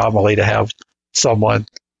kind of an anomaly to have someone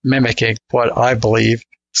mimicking what I believe,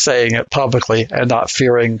 saying it publicly, and not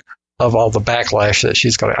fearing of all the backlash that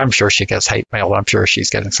she's going to. I'm sure she gets hate mail. I'm sure she's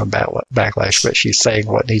getting some backlash, but she's saying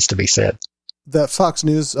what needs to be said. The Fox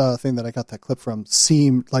News thing that I got that clip from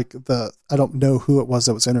seemed like I don't know who it was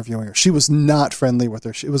that was interviewing her. She was not friendly with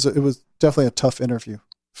her. It was definitely a tough interview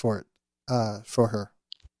for her,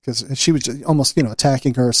 because she was almost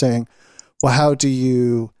attacking her, saying, "Well, how do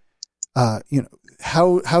you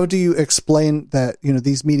how do you explain that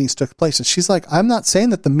these meetings took place?" And she's like, "I'm not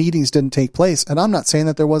saying that the meetings didn't take place, and I'm not saying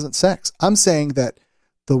that there wasn't sex. I'm saying that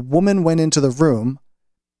the woman went into the room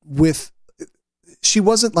with." She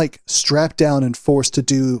wasn't like strapped down and forced to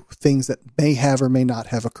do things that may have or may not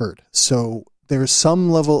have occurred. So there's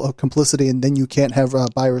some level of complicity, and then you can't have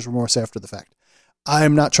buyer's remorse after the fact.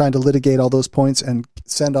 I'm not trying to litigate all those points and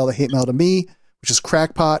send all the hate mail to me, which is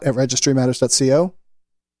crackpot@registrymatters.co.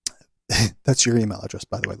 That's your email address,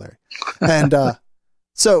 by the way, Larry. And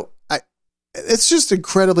so It's just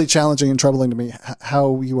incredibly challenging and troubling to me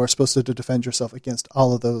how you are supposed to defend yourself against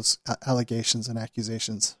all of those allegations and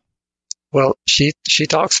accusations. Well, she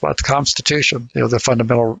talks about the Constitution, the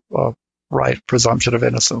fundamental right, presumption of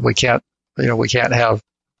innocence. We can't have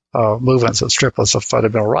movements that strip us of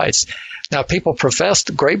fundamental rights. Now, people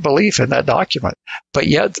professed great belief in that document, but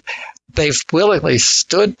yet they've willingly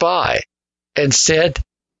stood by and said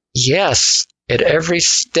yes at every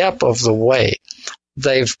step of the way.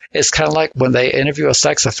 It's kind of like when they interview a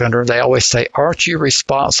sex offender, they always say, aren't you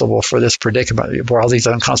responsible for this predicament where all these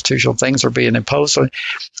unconstitutional things are being imposed on?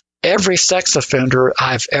 Every sex offender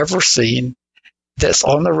I've ever seen that's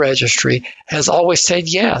on the registry has always said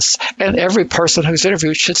yes. And every person who's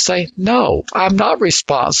interviewed should say, no, I'm not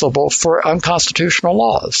responsible for unconstitutional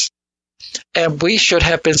laws. And we should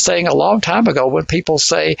have been saying a long time ago when people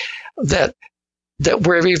say that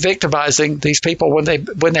we're re-victimizing these people when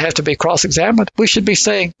they have to be cross-examined, we should be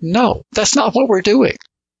saying, no, that's not what we're doing.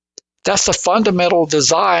 That's the fundamental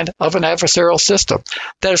design of an adversarial system.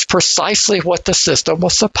 That is precisely what the system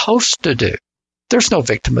was supposed to do. There's no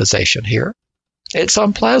victimization here. It's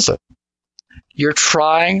unpleasant. You're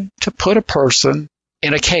trying to put a person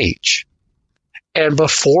in a cage. And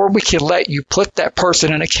before we can let you put that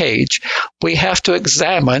person in a cage, we have to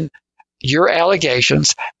examine your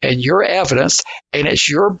allegations and your evidence, and it's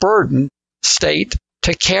your burden, state,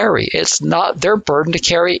 to carry. It's not their burden to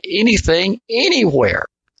carry anything anywhere.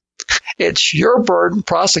 It's your burden,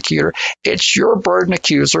 prosecutor. It's your burden,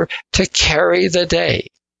 accuser, to carry the day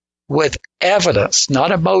with evidence,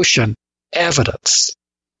 not emotion, evidence.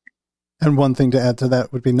 And one thing to add to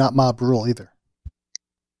that would be not mob rule either.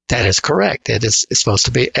 That is correct. It's supposed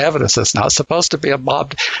to be evidence. It's not supposed to be a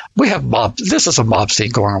mob. This is a mob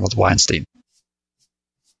scene going on with Weinstein.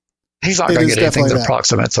 He's not going to get anything that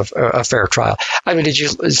approximates a fair trial. I mean, did you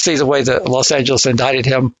see the way that Los Angeles indicted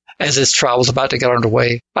him as his trial was about to get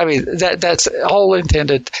underway? I mean, that's all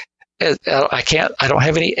intended. I don't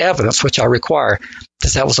have any evidence, which I require,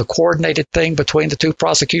 that was a coordinated thing between the two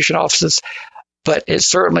prosecution offices. But it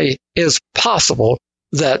certainly is possible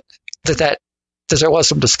that there was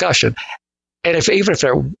some discussion. And even if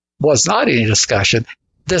there was not any discussion,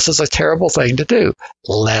 this is a terrible thing to do.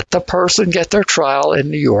 Let the person get their trial in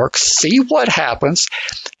New York, see what happens.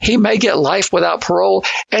 He may get life without parole,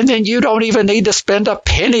 and then you don't even need to spend a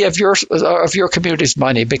penny of your community's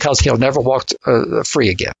money because he'll never walk free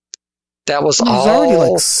again. That was all. He's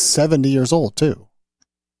already like 70 years old, too.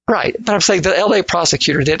 Right. But I'm saying the LA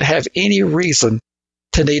prosecutor didn't have any reason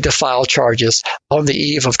to need to file charges on the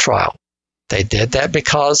eve of trial. They did that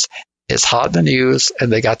because it's hot in the news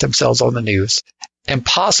and they got themselves on the news, and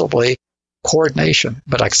possibly coordination.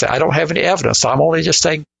 But like I said, I don't have any evidence. So I'm only just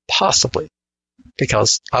saying possibly,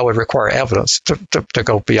 because I would require evidence to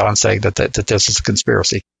go beyond saying that this is a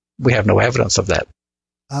conspiracy. We have no evidence of that.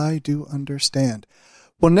 I do understand.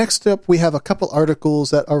 Well, next up, we have a couple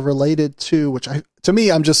articles that are related to, to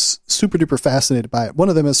me, I'm just super duper fascinated by it. One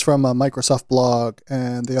of them is from a Microsoft blog,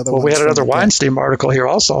 and the other one. Well, we had another Weinstein article here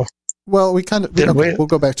also. Well, we kind of we'll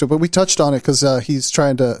go back to it, but we touched on it because he's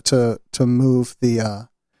trying to move the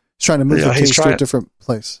the case to a different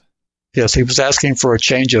place. Yes, he was asking for a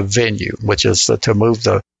change of venue, which is to move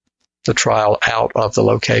the trial out of the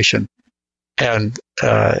location, and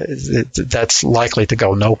that's likely to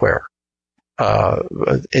go nowhere.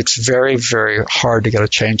 It's very, very hard to get a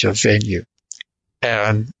change of venue,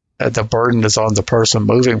 and the burden is on the person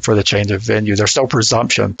moving for the change of venue. There's no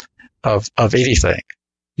presumption of anything.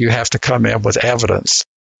 You have to come in with evidence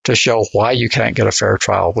to show why you can't get a fair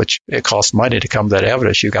trial, which it costs money to come to that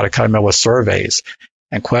evidence. You've got to come in with surveys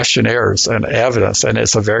and questionnaires and evidence, and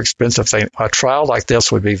it's a very expensive thing. A trial like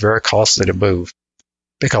this would be very costly to move,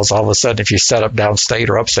 because all of a sudden, if you set up downstate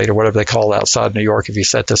or upstate or whatever they call it outside New York, if you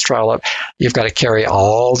set this trial up, you've got to carry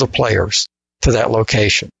all the players to that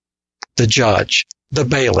location: the judge, the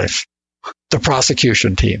bailiff, the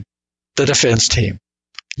prosecution team, the defense team.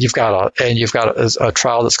 You've got a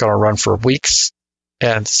trial that's going to run for weeks,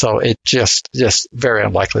 and so it just very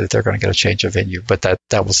unlikely that they're going to get a change of venue. But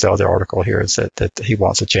that was the other article here, is that he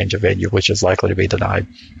wants a change of venue, which is likely to be denied.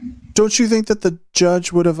 Don't you think that the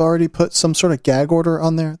judge would have already put some sort of gag order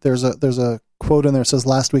on there? There's a quote in there that says,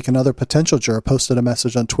 last week another potential juror posted a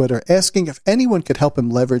message on Twitter asking if anyone could help him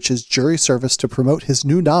leverage his jury service to promote his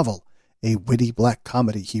new novel, a witty black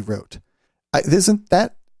comedy he wrote. Isn't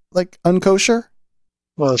that like unkosher?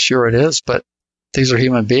 Well, sure it is, but these are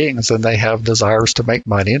human beings, and they have desires to make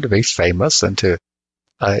money and to be famous, and to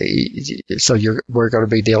we're going to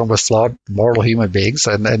be dealing with flawed, mortal human beings,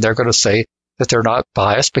 and they're going to say that they're not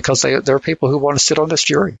biased because they're people who want to sit on this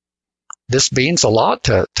jury. This means a lot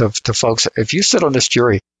to folks. If you sit on this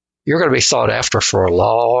jury, you're going to be sought after for a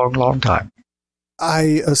long, long time.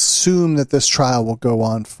 I assume that this trial will go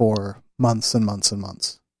on for months and months and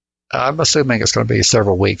months. I'm assuming it's going to be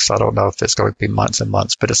several weeks. I don't know if it's going to be months and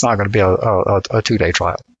months, but it's not going to be a 2-day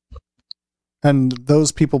trial. And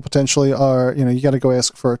those people potentially are, you got to go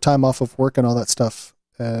ask for time off of work and all that stuff.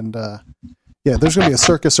 And yeah, there's going to be a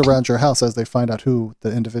circus around your house as they find out who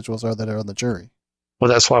the individuals are that are on the jury. Well,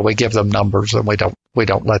 that's why we give them numbers, and we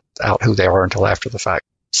don't let out who they are until after the fact.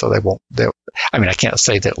 So they won't. I mean, I can't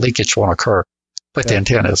say that leakage won't occur, but the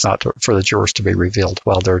intent is not for the jurors to be revealed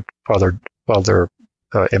while they're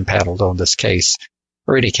impaneled on this case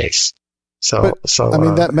or any case. So I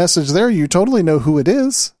mean, that message there, you totally know who it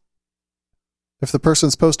is. If the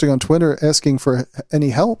person's posting on Twitter asking for any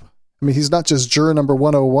help, I mean, he's not just juror number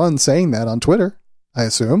 101 saying that on Twitter, I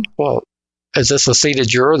assume. Well, is this a seated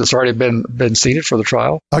juror that's already been seated for the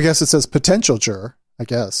trial? I guess it says potential juror, I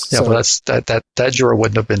guess. Yeah, well, that juror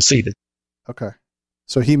wouldn't have been seated. Okay.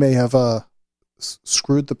 So he may have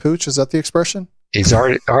screwed the pooch. Is that the expression? He's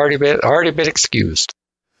already been excused.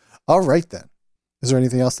 All right, then. Is there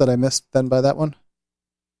anything else that I missed then by that one?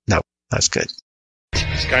 No, that's good.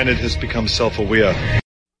 Skynet has become self-aware.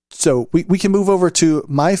 So we can move over to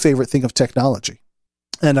my favorite thing of technology.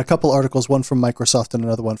 And a couple articles, one from Microsoft and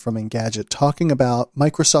another one from Engadget, talking about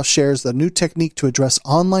Microsoft shares the new technique to address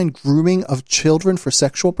online grooming of children for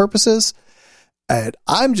sexual purposes. And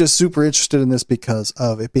I'm just super interested in this because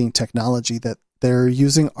of it being technology that they're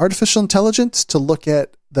using artificial intelligence to look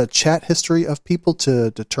at the chat history of people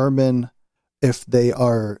to determine if they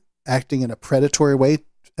are acting in a predatory way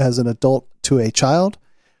as an adult to a child,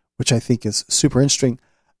 which I think is super interesting.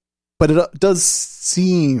 But it does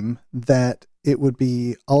seem that it would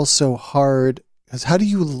be also hard, because how do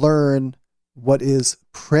you learn what is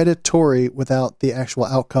predatory without the actual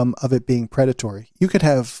outcome of it being predatory? You could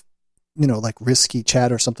have, like risky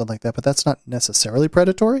chat or something like that, but that's not necessarily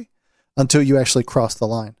predatory until you actually cross the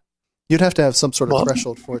line. You'd have to have some sort of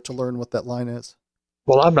threshold for it to learn what that line is.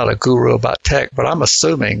 Well, I'm not a guru about tech, but I'm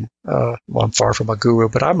assuming, I'm far from a guru,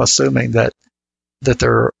 but I'm assuming that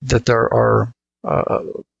their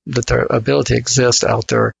ability exists out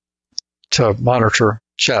there to monitor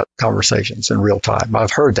chat conversations in real time.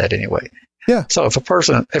 I've heard that anyway. Yeah. So if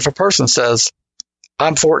a person says,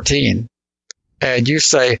 I'm 14, and you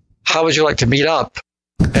say, how would you like to meet up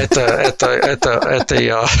at the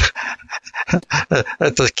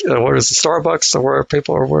what is it, Starbucks or where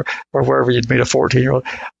people or wherever you'd meet a 14-year-old?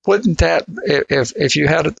 Wouldn't that, if you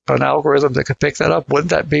had an algorithm that could pick that up,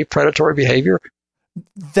 wouldn't that be predatory behavior?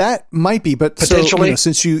 That might be, but potentially,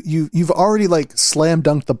 since you've already slam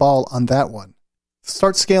dunked the ball on that one,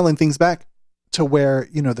 start scaling things back to where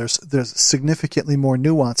there's significantly more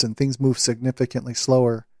nuance and things move significantly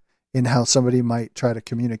slower in how somebody might try to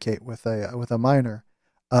communicate with a minor.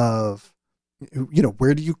 Of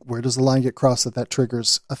where does the line get crossed that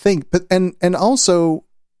triggers a thing? But and also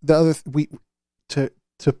the other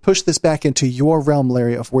to push this back into your realm,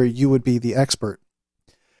 Larry, of where you would be the expert.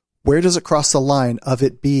 Where does it cross the line of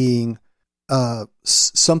it being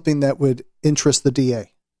something that would interest the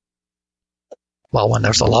DA? Well, when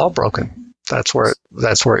there's a law broken, that's where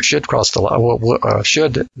it should cross the law.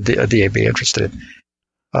 Should the DA be interested?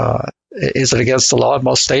 Is it against the law in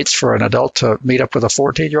most states for an adult to meet up with a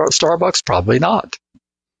 14-year-old at Starbucks? Probably not.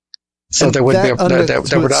 So and there would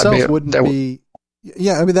be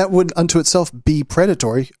yeah, I mean, that would unto itself be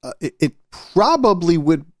predatory. It probably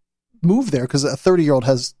would move there because a 30-year-old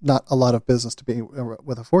has not a lot of business to be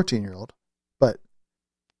with a 14-year-old. But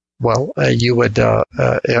you would,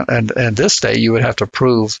 and this day you would have to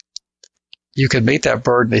prove. You could meet that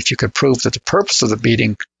burden if you could prove that the purpose of the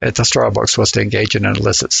meeting at the Starbucks was to engage in an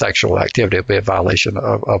illicit sexual activity. It would be a violation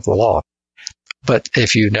of the law. But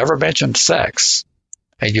if you never mentioned sex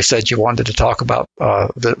and you said you wanted to talk about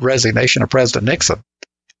the resignation of President Nixon,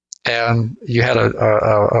 and you had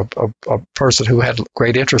a person who had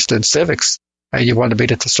great interest in civics, and you wanted to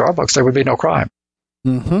meet at the Starbucks, there would be no crime.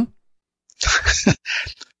 Mm-hmm.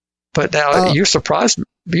 But now you surprised me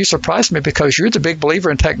because you're the big believer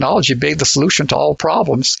in technology being the solution to all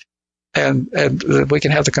problems, and we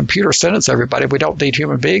can have the computer sentence everybody. We don't need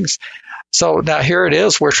human beings. So now here it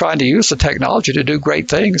is. We're trying to use the technology to do great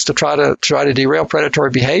things to try to derail predatory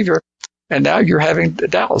behavior, and now you're having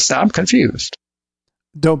doubts. Now I'm confused.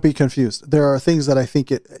 Don't be confused. There are things that I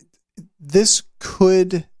think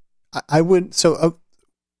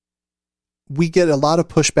we get a lot of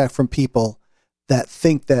pushback from people that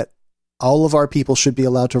think that all of our people should be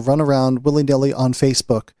allowed to run around willy-nilly on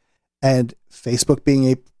Facebook, and Facebook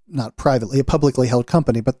being not privately, a publicly held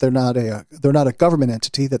company, but they're not a government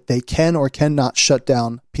entity, that they can or cannot shut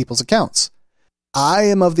down people's accounts. I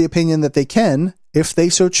am of the opinion that they can, if they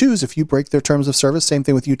so choose, if you break their terms of service. Same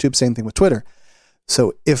thing with YouTube, same thing with Twitter.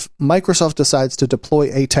 So if Microsoft decides to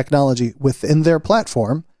deploy a technology within their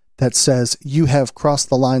platform that says you have crossed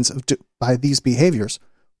the lines by these behaviors,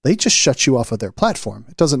 they just shut you off of their platform.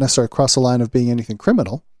 It doesn't necessarily cross the line of being anything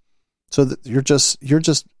criminal. So that you're just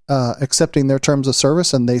accepting their terms of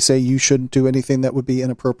service, and they say you shouldn't do anything that would be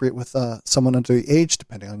inappropriate with someone under the age,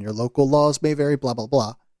 depending on your local laws may vary, blah, blah,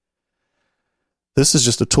 blah. This is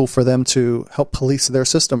just a tool for them to help police their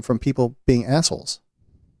system from people being assholes.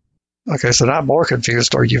 Okay, so now I'm more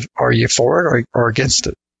confused. Are you for it or against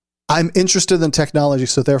it? I'm interested in technology,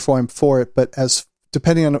 so therefore I'm for it. But as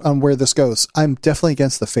depending on where this goes, I'm definitely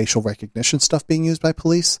against the facial recognition stuff being used by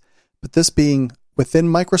police. But this being within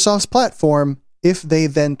Microsoft's platform, if they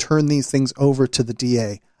then turn these things over to the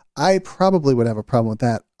DA, I probably would have a problem with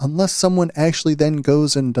that, unless someone actually then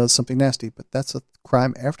goes and does something nasty. But that's a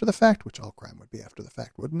crime after the fact, which all crime would be after the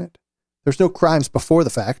fact, wouldn't it? There's no crimes before the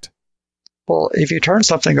fact. Well, if you turn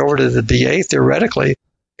something over to the DA, theoretically,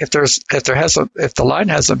 if the line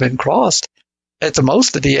hasn't been crossed, at the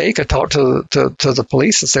most the DA could talk to the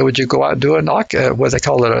police and say, "Would you go out and do a knock? What they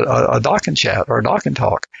call it, a knock and chat or a knock and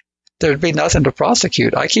talk?" There'd be nothing to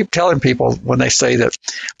prosecute. I keep telling people when they say that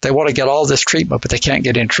they want to get all this treatment, but they can't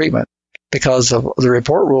get any treatment because of the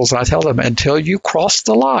report rules. And I tell them, until you cross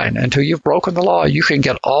the line, until you've broken the law, you can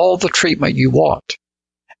get all the treatment you want.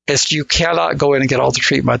 You cannot go in and get all the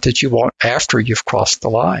treatment that you want after you've crossed the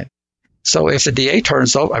line. So if the DA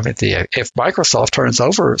turns over, if Microsoft turns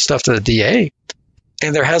over stuff to the DA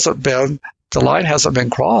and the line hasn't been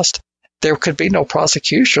crossed, there could be no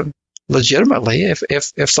prosecution legitimately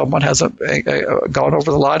if someone hasn't gone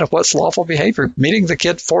over the line of what's lawful behavior. Meeting the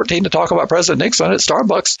kid 14 to talk about President Nixon at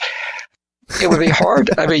Starbucks, it would be hard.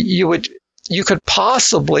 You could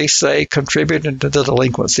possibly say contributing to the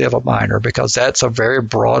delinquency of a minor, because that's a very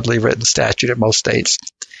broadly written statute in most states.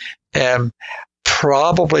 And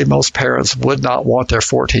probably most parents would not want their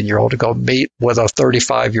 14-year-old to go meet with a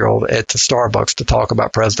 35-year-old at the Starbucks to talk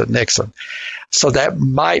about President Nixon. So that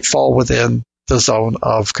might fall within the zone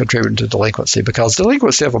of contributing to delinquency, because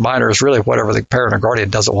delinquency of a minor is really whatever the parent or guardian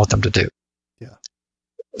doesn't want them to do. Yeah.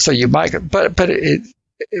 So you might, but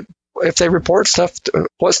if they report stuff,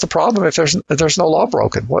 what's the problem if there's no law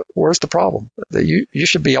broken? Where's the problem? You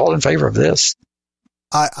should be all in favor of this.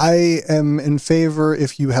 I am in favor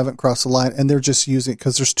if you haven't crossed the line, and they're just using,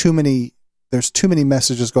 because there's too many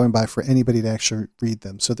messages going by for anybody to actually read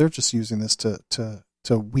them. So they're just using this to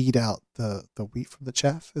weed out the wheat from the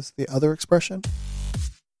chaff, is the other expression.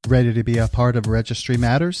 Ready to be a part of Registry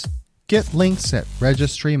Matters? Get links at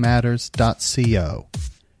registrymatters.co.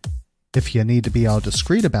 If you need to be all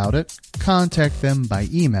discreet about it, contact them by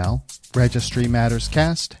email,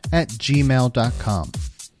 registrymatterscast@gmail.com.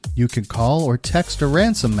 You can call or text a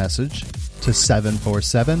ransom message to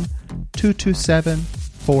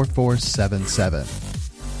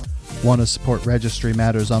 747-227-4477. Want to support Registry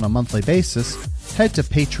Matters on a monthly basis? Head to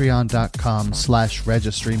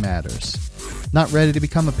patreon.com/Registry Matters. Not ready to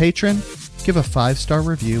become a patron? Give a 5-star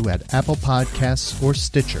review at Apple Podcasts or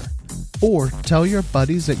Stitcher. Or tell your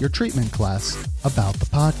buddies at your treatment class about the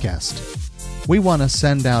podcast. We want to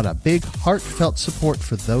send out a big heartfelt support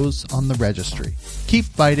for those on the registry. Keep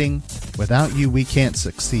fighting. Without you, we can't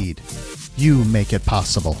succeed. You make it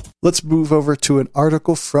possible. Let's move over to an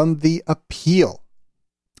article from The Appeal.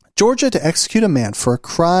 Georgia to execute a man for a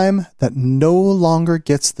crime that no longer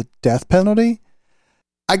gets the death penalty.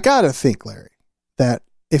 I gotta think, Larry, that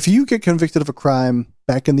if you get convicted of a crime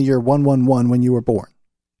back in the year 111 when you were born,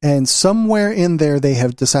 and somewhere in there they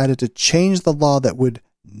have decided to change the law that would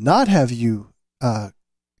not have you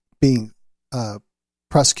being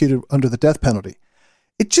prosecuted under the death penalty,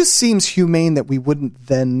 it just seems humane that we wouldn't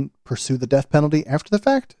then pursue the death penalty after the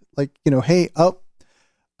fact. Like, hey,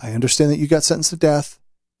 I understand that you got sentenced to death,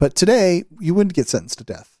 but today you wouldn't get sentenced to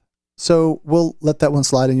death. So we'll let that one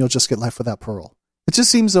slide and you'll just get life without parole. It just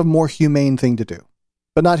seems a more humane thing to do,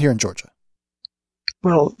 but not here in Georgia.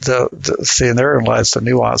 Well, see, and therein lies the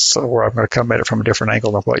nuance where I'm going to come at it from a different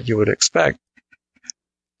angle than what you would expect.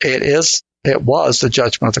 It was the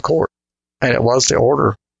judgment of the court, and it was the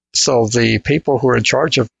order. So the people who are in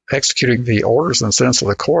charge of executing the orders and sentence of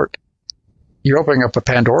the court, you're opening up a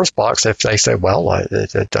Pandora's box if they say, well,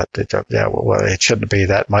 it shouldn't be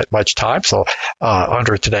that much time. So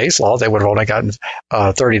under today's law, they would have only gotten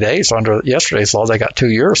 30 days. Under yesterday's law, they got 2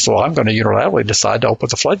 years. So I'm going to unilaterally decide to open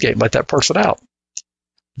the floodgate and let that person out.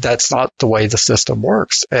 That's not the way the system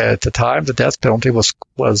works. At the time, the death penalty was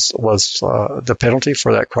the penalty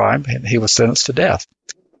for that crime, and he was sentenced to death.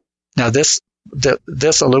 Now, this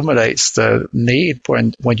this illuminates the need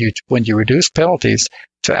when you reduce penalties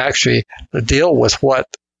to actually deal with what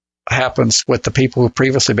happens with the people who've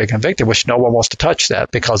previously been convicted, which no one wants to touch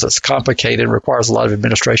that because it's complicated and requires a lot of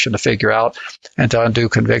administration to figure out and to undo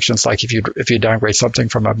convictions. Like if you downgrade something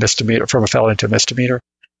from a felony to a misdemeanor,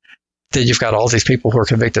 then you've got all these people who are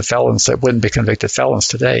convicted felons that wouldn't be convicted felons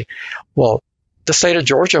today. Well, the state of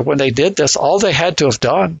Georgia, when they did this, all they had to have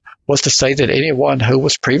done was to say that anyone who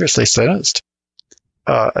was previously sentenced,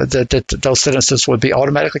 that those sentences would be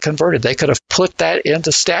automatically converted. They could have put that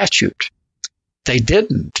into statute. They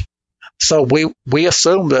didn't. So we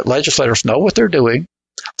assume that legislators know what they're doing,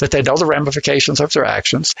 that they know the ramifications of their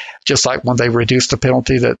actions, just like when they reduced the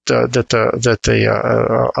penalty of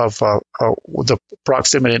the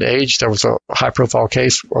proximity in age. There was a high-profile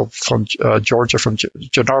case from Georgia, from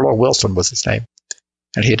Gennaro Wilson was his name,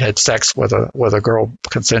 and he'd had sex with a girl,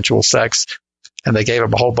 consensual sex, and they gave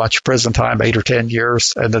him a whole bunch of prison time, 8 or 10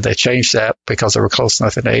 years, and then they changed that because they were close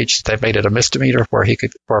enough in age. They made it a misdemeanor where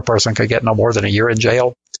a person could get no more than a year in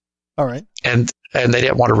jail. All right. And they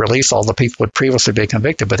didn't want to release all the people who had previously been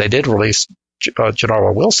convicted, but they did release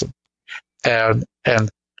Gennaro Wilson. And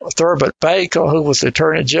Thurman Baker, who was the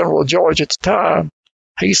Attorney General of Georgia at the time,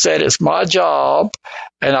 he said, it's my job,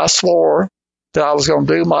 and I swore that I was going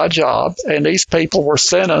to do my job, and these people were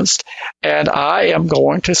sentenced, and I am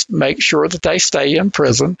going to make sure that they stay in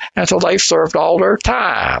prison until they've served all their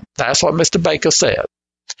time. That's what Mr. Baker said.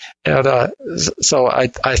 And so I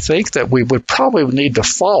think that we would probably need to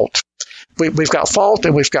fault. We've got fault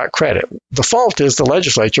and we've got credit. The fault is the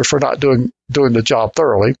legislature for not doing the job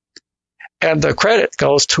thoroughly, and the credit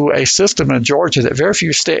goes to a system in Georgia that very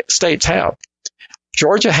few states have.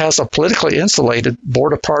 Georgia has a politically insulated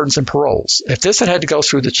Board of Pardons and Paroles. If this had to go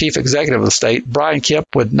through the chief executive of the state, Brian Kemp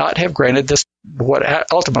would not have granted this. What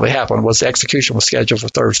ultimately happened was the execution was scheduled for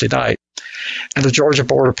Thursday night. And the Georgia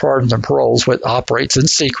Board of Pardons and Paroles, which operates in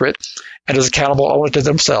secret and is accountable only to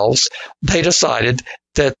themselves, they decided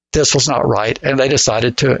that this was not right, and they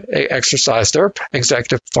decided to exercise their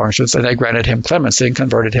executive functions, and they granted him clemency and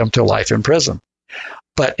converted him to life in prison.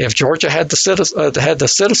 But if Georgia had the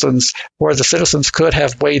citizens, where the citizens could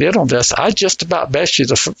have weighed in on this, I just about bet you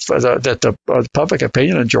that the public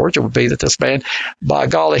opinion in Georgia would be that this man, by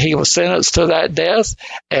golly, he was sentenced to that death,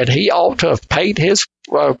 and he ought to have paid his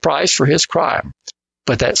price for his crime.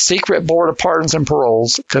 But that secret Board of Pardons and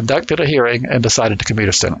Paroles conducted a hearing and decided to commute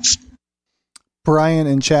a sentence. Brian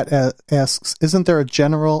in chat asks, isn't there a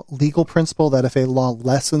general legal principle that if a law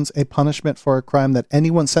lessens a punishment for a crime, that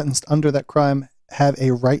anyone sentenced under that crime have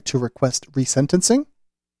a right to request resentencing?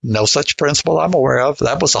 No such principle I'm aware of.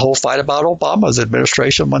 That was the whole fight about Obama's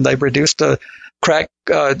administration when they reduced the crack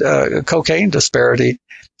cocaine disparity,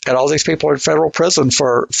 and all these people are in federal prison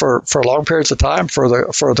for long periods of time for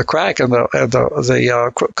the crack, and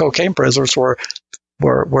the cocaine prisoners were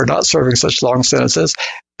not serving such long sentences,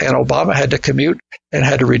 and Obama had to commute and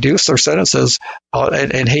had to reduce their sentences,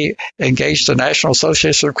 and he engaged the National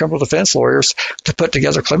Association of Criminal Defense Lawyers to put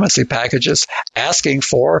together clemency packages asking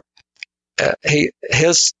for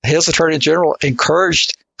his Attorney General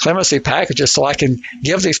encouraged clemency packages so I can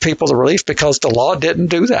give these people the relief because the law didn't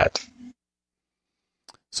do that.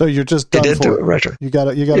 So you're just done for it. You got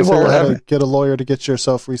to figure out how to get a lawyer to get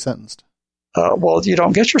yourself resentenced. Well, you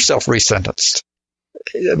don't get yourself resentenced.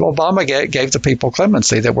 Obama gave the people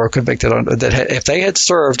clemency that were convicted if they had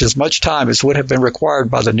served as much time as would have been required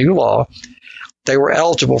by the new law, they were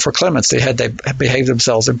eligible for clemency had they behaved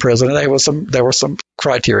themselves in prison. And there were some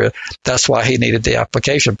criteria. That's why he needed the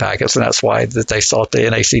application packets, and that's why that they sought the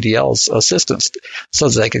NACDL's assistance so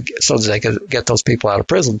that they could get those people out of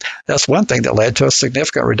prison. That's one thing that led to a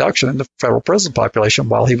significant reduction in the federal prison population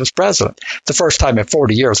while he was president. The first time in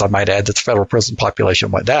 40 years, I might add, that the federal prison population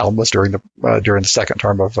went down was during the second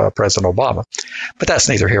term of President Obama. But that's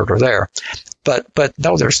neither here nor there. But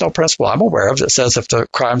no, there's no principle I'm aware of that says if the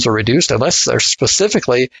crimes are reduced, unless they're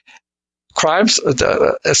specifically crimes,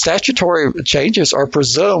 the statutory changes are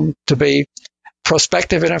presumed to be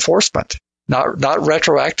prospective in enforcement, not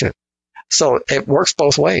retroactive. So it works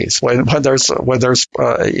both ways. When there's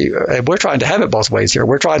and we're trying to have it both ways here.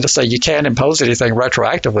 We're trying to say you can't impose anything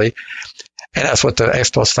retroactively, and that's what the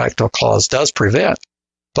ex post facto clause does prevent.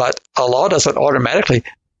 But a law doesn't automatically.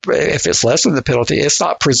 If it's less than the penalty, it's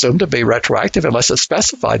not presumed to be retroactive unless it's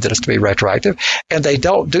specified that it's to be retroactive. And they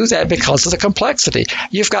don't do that because of the complexity.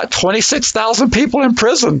 You've got 26,000 people in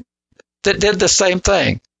prison that did the same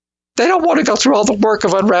thing. They don't want to go through all the work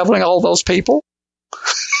of unraveling all those people.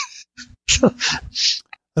 That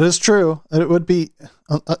is true. It would be,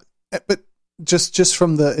 but just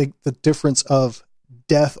from the difference of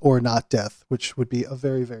death or not death, which would be a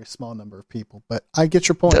very, very small number of people. But I get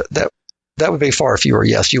your point. That would be far fewer.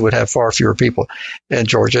 Yes, you would have far fewer people in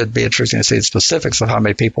Georgia. It'd be interesting to see the specifics of how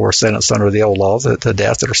many people were sentenced under the old law to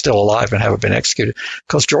death that are still alive and haven't been executed.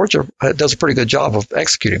 Because Georgia does a pretty good job of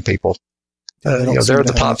executing people. They're in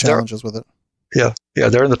the top challenges with it. Yeah,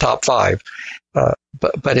 they're in the top 5.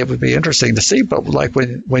 But it would be interesting to see. But like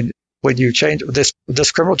when you change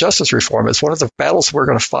this criminal justice reform, it's one of the battles we're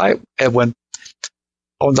going to fight. And when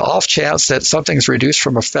on the off chance that something is reduced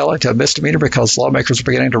from a felony to a misdemeanor because lawmakers are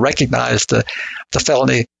beginning to recognize the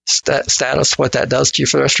felony status, what that does to you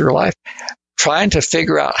for the rest of your life, trying to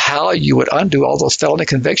figure out how you would undo all those felony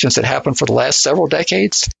convictions that happened for the last several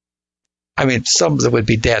decades. I mean, some of them would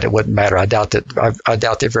be dead. It wouldn't matter. I doubt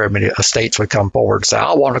that very many states would come forward and say,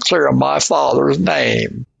 I want to clear my father's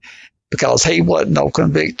name because he wasn't no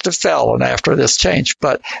convicted felon after this change.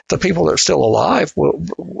 But the people that are still alive,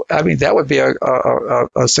 that would be a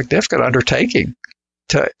significant undertaking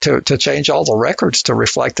to change all the records to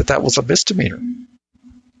reflect that was a misdemeanor.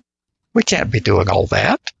 We can't be doing all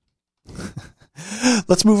that.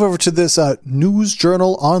 Let's move over to this News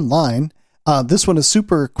Journal Online. This one is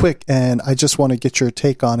super quick, and I just want to get your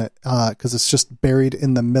take on it because it's just buried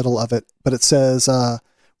in the middle of it. But it says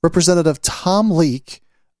Representative Tom Leake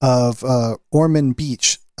of Ormond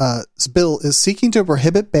Beach bill is seeking to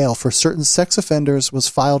prohibit bail for certain sex offenders was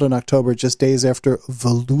filed in October, just days after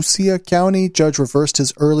Volusia County judge reversed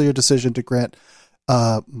his earlier decision to grant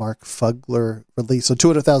Mark Fugler release, so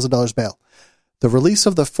 $200,000 bail. The release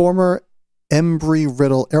of the former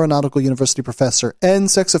Embry-Riddle Aeronautical University professor and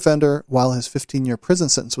sex offender while his 15-year prison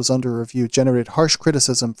sentence was under review generated harsh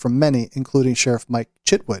criticism from many, including Sheriff Mike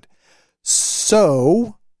Chitwood.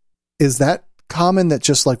 So, is that common that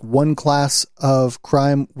just like one class of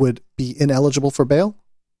crime would be ineligible for bail?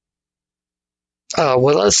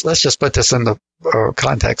 Well, let's just put this in the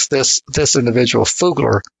context. This individual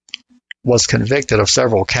Fugler was convicted of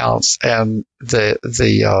several counts, and they pronounce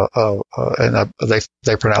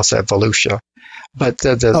that Volusia. But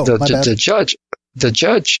the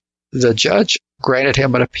judge granted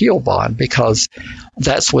him an appeal bond because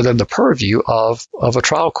that's within the purview of a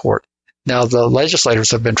trial court. Now, the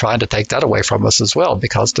legislators have been trying to take that away from us as well,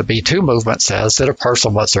 because the B2 movement says that a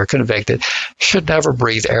person, once they're convicted, should never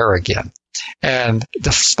breathe air again. And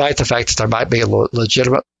despite the fact that there might be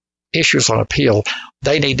legitimate issues on appeal,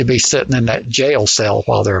 they need to be sitting in that jail cell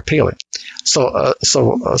while they're appealing. So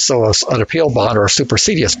an appeal bond or a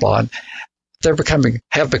supersedious bond,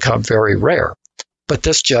 have become very rare. But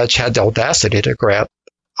this judge had the audacity to grant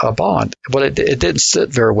a bond. But it didn't sit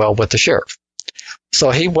very well with the sheriff. So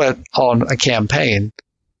he went on a campaign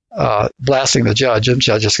blasting the judge, and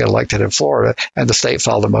judges get elected in Florida, and the state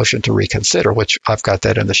filed a motion to reconsider, which I've got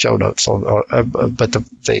that in the show notes. But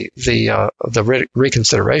the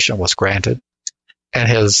reconsideration was granted, and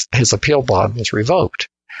his appeal bond was revoked.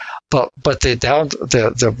 But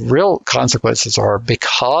the real consequences are,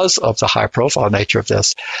 because of the high profile nature of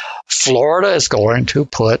this, Florida is going to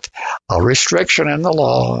put a restriction in the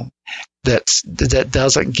law that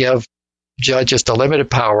doesn't give judges the limited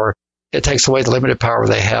power. It takes away the limited power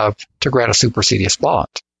they have to grant a supersedious bond.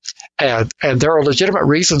 And there are legitimate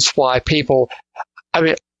reasons why people,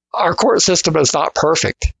 our court system is not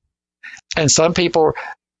perfect. And some people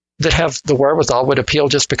that have the wherewithal would appeal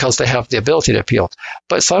just because they have the ability to appeal.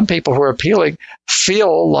 But some people who are appealing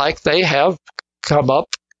feel like they have come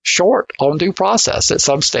up short on due process at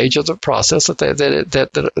some stage of the process,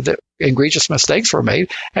 that egregious mistakes were made.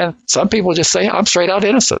 And some people just say, I'm straight out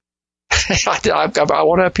innocent. I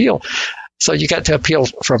want to appeal. So you got to appeal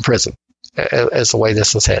from prison as the way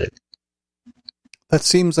this is headed. That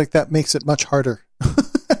seems like that makes it much harder.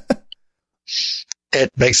 It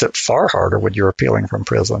makes it far harder when you're appealing from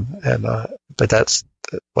prison. But that's,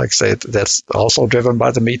 like I say, that's also driven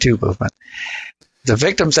by the Me Too movement. The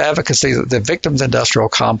victims advocacy, the victims industrial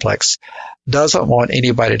complex doesn't want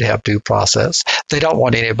anybody to have due process. They don't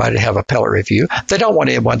want anybody to have appellate review. They don't want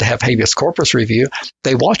anyone to have habeas corpus review.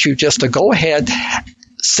 They want you just to go ahead,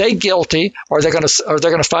 say guilty, or they're going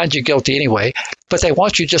to find you guilty anyway. But they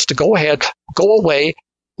want you just to go ahead, go away,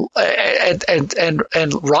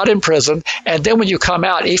 and rot in prison. And then when you come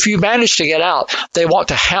out, if you manage to get out, they want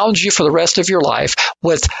to hound you for the rest of your life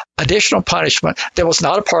with additional punishment that was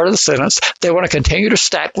not a part of the sentence. They want to continue to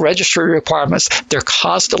stack registry requirements. They're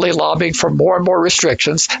constantly lobbying for more and more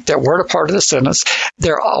restrictions that weren't a part of the sentence.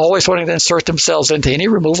 They're always wanting to insert themselves into any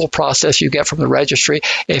removal process you get from the registry.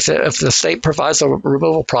 If the state provides a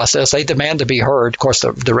removal process, they demand to be heard. Of course,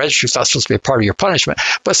 the registry is not supposed to be a part of your punishment,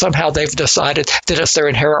 but somehow they've decided that it's their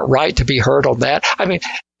inherent inherent right to be heard on that? I mean,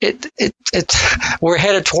 we're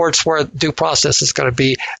headed towards where due process is going to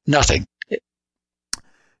be nothing.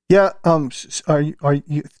 Yeah.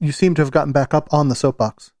 You seem to have gotten back up on the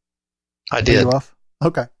soapbox. I did. Are you off?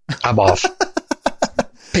 Okay. I'm off.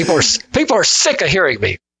 People are sick of hearing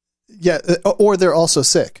me. Yeah. Or they're also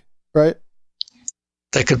sick, right?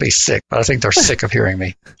 They could be sick, but I think they're sick of hearing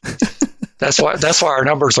me. That's why our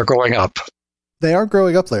numbers are going up. They are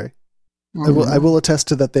growing up, Larry. Mm-hmm. I will attest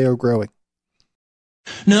to that they are growing.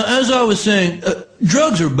 Now, as I was saying,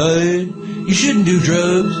 drugs are bad. You shouldn't do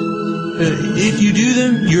drugs. If you do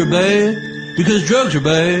them, you're bad because drugs are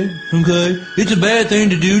bad. Okay, it's a bad thing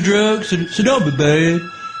to do drugs, so don't be bad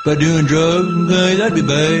by doing drugs. Okay, that'd be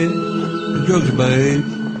bad. Drugs are bad.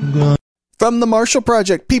 Okay. From the Marshall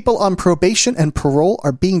Project, people on probation and parole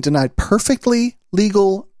are being denied perfectly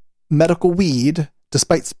legal medical weed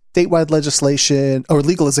despite statewide legislation or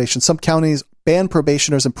legalization. Some counties ban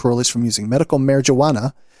probationers and parolees from using medical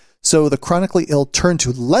marijuana, so the chronically ill turn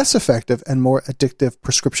to less effective and more addictive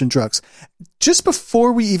prescription drugs. Just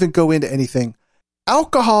before we even go into anything,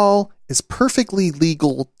 alcohol is perfectly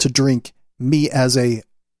legal to drink, me as a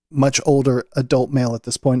much older adult male at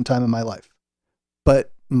this point in time in my life.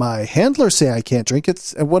 But my handlers say I can't drink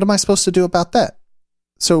it. What am I supposed to do about that?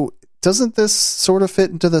 So doesn't this sort of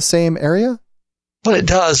fit into the same area? Well, it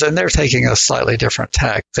does, and they're taking a slightly different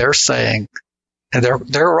tack. They're saying, and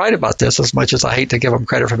they're right about this, as much as I hate to give them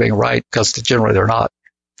credit for being right, because generally they're not.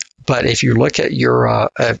 But if you look at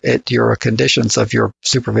your conditions of your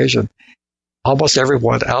supervision, almost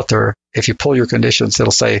everyone out there, if you pull your conditions,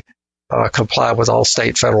 it'll say comply with all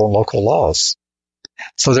state, federal, and local laws.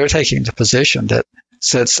 So they're taking the position that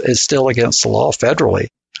since it's still against the law federally,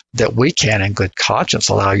 that we can, in good conscience,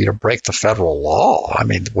 allow you to break the federal law. I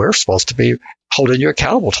mean, we're supposed to be holding you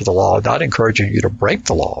accountable to the law, not encouraging you to break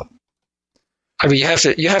the law. I mean, you have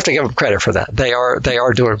to give them credit for that. They are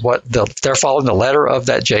doing they're following the letter of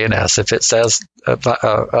that JNS. If it says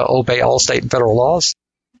obey all state and federal laws,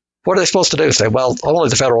 what are they supposed to do? Say, well, only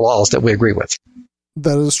the federal laws that we agree with.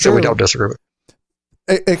 That is true. That we don't disagree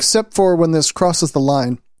with. Except for when this crosses the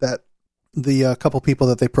line that the couple people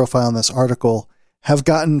that they profile in this article have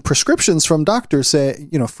gotten prescriptions from doctors, say,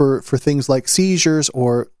 for things like seizures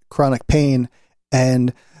or chronic pain,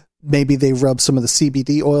 and maybe they rub some of the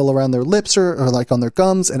CBD oil around their lips or like on their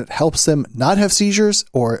gums, and it helps them not have seizures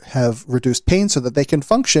or have reduced pain so that they can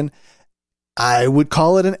function. I would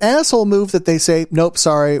call it an asshole move that they say, nope,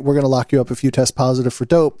 sorry, we're going to lock you up if you test positive for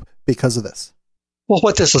dope because of this. Well,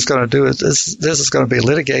 what this is going to do is this is going to be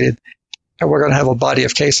litigated, and we're going to have a body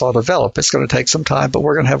of case law develop. It's going to take some time, but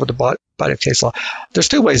we're going to have a body of case law. There's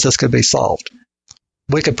two ways this could be solved.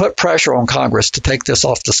 We could put pressure on Congress to take this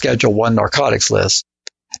off the Schedule I narcotics list.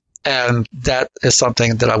 And that is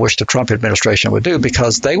something that I wish the Trump administration would do,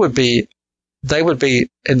 because they would be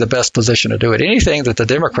in the best position to do it. Anything that the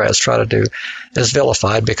Democrats try to do is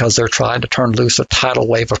vilified because they're trying to turn loose a tidal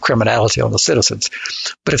wave of criminality on the citizens.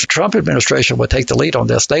 But if the Trump administration would take the lead on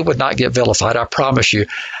this, they would not get vilified. I promise you.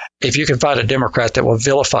 If you can find a Democrat that will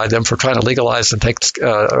vilify them for trying to legalize and take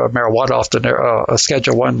marijuana off the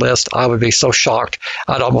Schedule I list, I would be so shocked.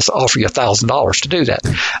 I'd almost offer you $1,000 to do that.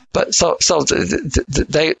 But so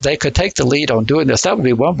they could take the lead on doing this. That would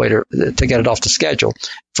be one way to get it off the schedule,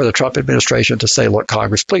 for the Trump administration to say, look,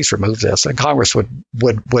 Congress, please remove this. And Congress would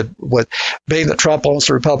being that Trump owns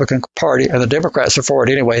the Republican Party and the Democrats are for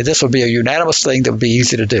it anyway, this would be a unanimous thing that would be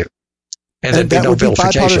easy to do. And there'd be no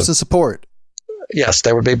vilification. Bipartisan support. Yes,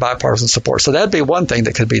 there would be bipartisan support. So that'd be one thing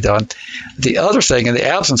that could be done. The other thing, in the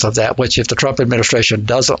absence of that, which if the Trump administration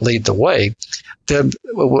doesn't lead the way, then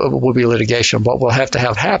will be litigation. What we'll have to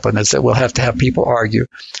have happen is that we'll have to have people argue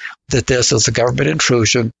that this is a government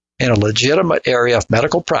intrusion in a legitimate area of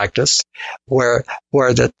medical practice, where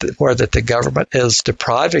the government is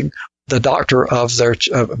depriving the doctor of their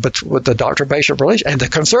with the doctor-patient relationship. And the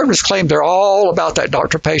conservatives claim they're all about that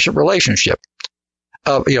doctor-patient relationship.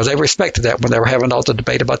 They respected that when they were having all the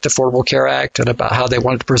debate about the Affordable Care Act and about how they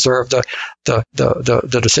wanted to preserve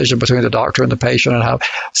the decision between the doctor and the patient, and how.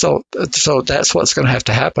 So that's what's going to have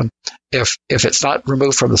to happen. If it's not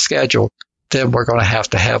removed from the schedule, then we're going to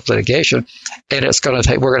have litigation, and we're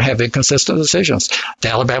going to have inconsistent decisions. The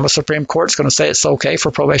Alabama Supreme Court is going to say it's okay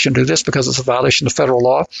for probation to do this because it's a violation of federal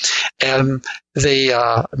law, and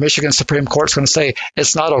the Michigan Supreme Court is going to say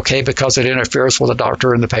it's not okay because it interferes with the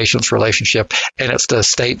doctor and the patient's relationship, and it's the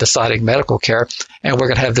state deciding medical care, and we're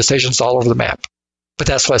going to have decisions all over the map. But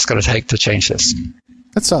that's what it's going to take to change this.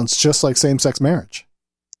 That sounds just like same-sex marriage.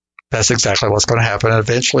 That's exactly what's going to happen. And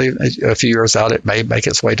eventually, a few years out, it may make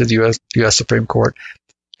its way to the U.S. Supreme Court,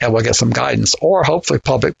 and we'll get some guidance. Or hopefully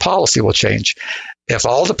public policy will change. if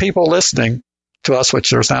all the people listening to us, which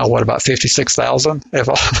there's now, about 56,000?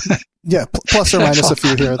 Yeah, plus or minus a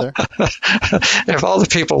few here or there. If all the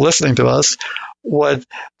people listening to us would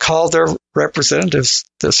call their representatives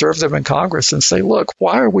that serve them in Congress and say, look,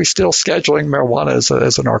 why are we still scheduling marijuana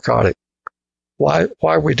as a narcotic? Why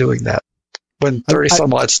are we doing that when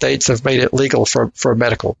 30-some-odd states have made it legal for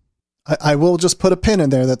medical? I will just put a pin in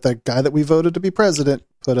there that the guy that we voted to be president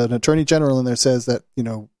put an attorney general in there, says that,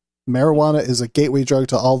 marijuana is a gateway drug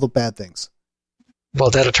to all the bad things. Well,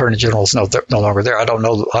 that attorney general is no longer there. I don't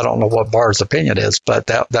know what Barr's opinion is, but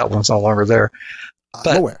that one's no longer there.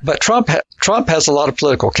 But Trump has a lot of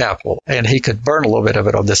political capital, and he could burn a little bit of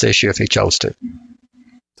it on this issue if he chose to.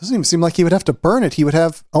 Doesn't even seem like he would have to burn it. He would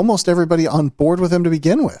have almost everybody on board with him to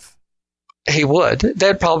begin with. He would.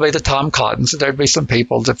 There'd probably be the Tom Cottons. There'd be some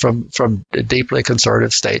people that from deeply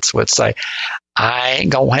conservative states would say, I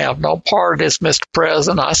ain't going to have no part of this, Mr.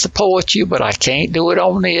 President. I support you, but I can't do it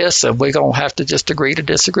on this, and we're going to have to just agree to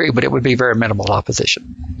disagree. But it would be very minimal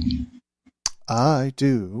opposition. I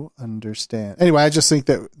do understand. Anyway, I just think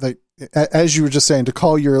that, as you were just saying, to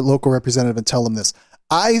call your local representative and tell them this,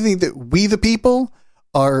 I think that we, the people,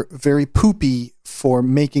 are very poopy for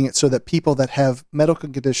making it so that people that have medical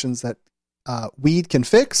conditions that weed can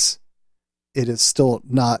fix, it is still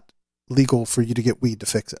not legal for you to get weed to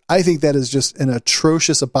fix it. I think that is just an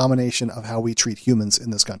atrocious abomination of how we treat humans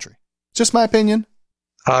in this country. Just my opinion.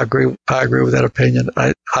 I agree with that opinion.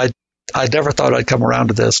 I never thought I'd come around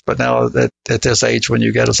to this, but now that at this age, when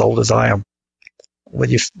you get as old as I am, when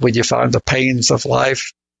you find the pains of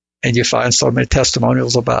life, and you find so many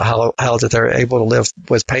testimonials about how that they're able to live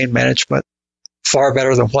with pain management far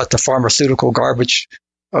better than what the pharmaceutical garbage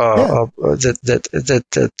that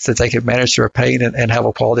they can manage their pain and have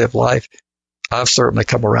a quality of life. I've certainly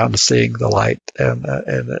come around to seeing the light, and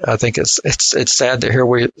I think it's sad that here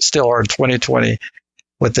we still are in 2020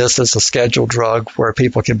 with this as a scheduled drug where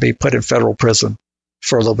people can be put in federal prison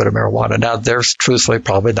for a little bit of marijuana. Now, there's truthfully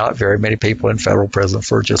probably not very many people in federal prison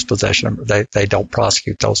for just possession. They don't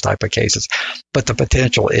prosecute those type of cases, but the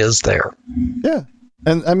potential is there. Yeah.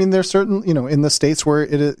 And I mean, there's certain, in the states where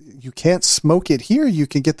you can't smoke it here, you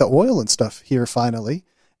can get the oil and stuff here finally.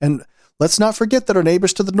 And let's not forget that our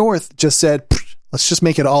neighbors to the north just said, let's just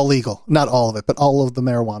make it all legal. Not all of it, but all of the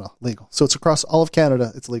marijuana legal. So it's across all of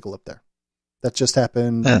Canada. It's legal up there. That just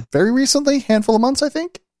happened very recently, handful of months, I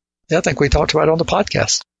think. Yeah, I think we talked about it on the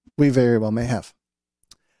podcast. We very well may have.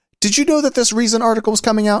 Did you know that this Reason article was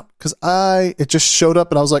coming out? Because it just showed up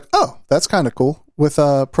and I was like, oh, that's kind of cool, with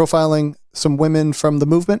profiling some women from the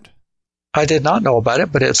movement. I did not know about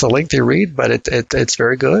it, but it's a lengthy read, but it's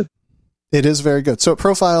very good. It is very good. So it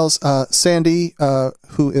profiles Sandy,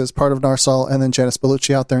 who is part of NARSOL, and then Janice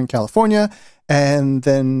Bellucci out there in California, and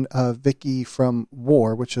then Vicky from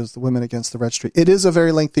WAR, which is the Women Against the Registry. It is a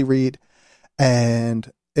very lengthy read, and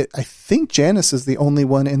I think Janice is the only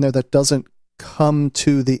one in there that doesn't come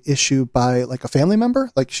to the issue by like a family member.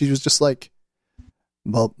 Like she was just like,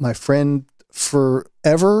 well, my friend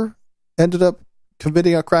forever ended up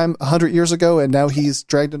committing a crime 100 years ago, and now he's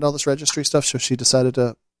dragged into all this registry stuff. So she decided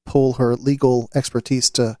to pull her legal expertise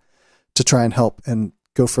to try and help and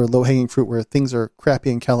go for low hanging fruit where things are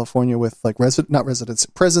crappy in California with like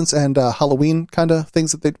presence and Halloween kind of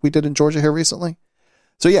things that we did in Georgia here recently.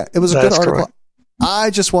 So yeah, it was a good article. Correct.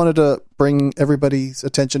 I just wanted to bring everybody's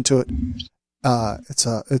attention to it.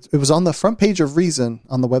 It was on the front page of Reason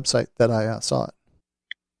on the website that I saw it.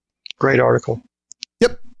 Great article.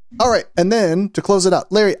 Yep. All right. And then to close it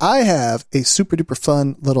out, Larry, I have a super duper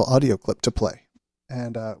fun little audio clip to play,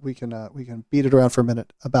 and we can beat it around for a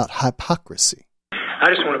minute about hypocrisy.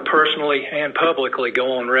 I just want to personally and publicly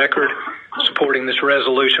go on record supporting this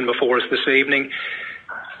resolution before us this evening.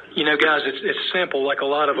 You know, guys, it's simple. Like a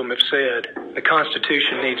lot of them have said, the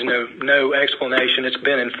Constitution needs no explanation. It's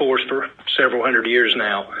been enforced for several hundred years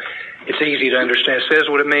now. It's easy to understand. It says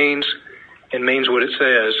what it means and means what it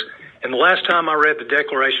says. And the last time I read the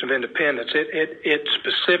Declaration of Independence, it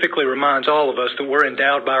specifically reminds all of us that we're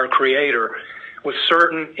endowed by our Creator with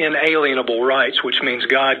certain inalienable rights, which means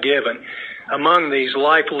God-given. Among these,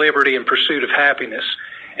 life, liberty, and pursuit of happiness,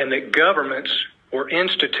 and that governments were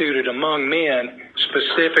instituted among men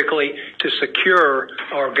specifically to secure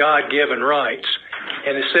our God-given rights.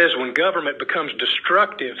 And it says when government becomes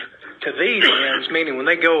destructive to these ends, meaning when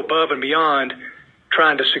they go above and beyond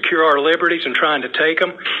trying to secure our liberties and trying to take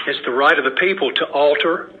them, it's the right of the people to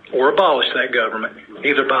alter or abolish that government,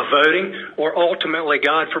 either by voting or ultimately,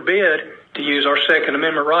 God forbid, to use our Second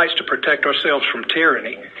Amendment rights to protect ourselves from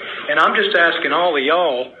tyranny. And I'm just asking all of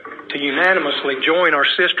y'all to unanimously join our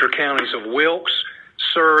sister counties of Wilkes,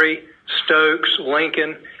 Surrey, Stokes,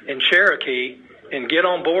 Lincoln, and Cherokee and get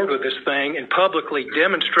on board with this thing and publicly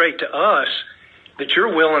demonstrate to us that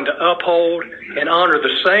you're willing to uphold and honor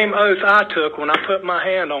the same oath I took when I put my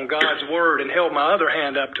hand on God's word and held my other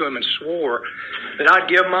hand up to him and swore that I'd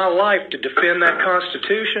give my life to defend that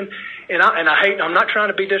Constitution. And I'm not trying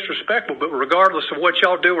to be disrespectful, but regardless of what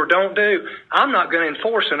y'all do or don't do, I'm not going to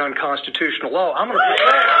enforce an unconstitutional law. I'm going to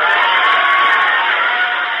protect.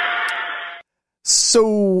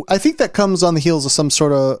 So I think that comes on the heels of some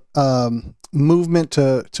sort of movement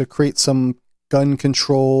to create some gun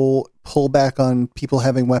control, pull back on people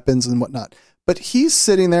having weapons and whatnot. But he's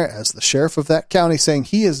sitting there as the sheriff of that county saying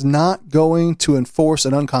he is not going to enforce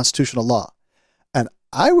an unconstitutional law. And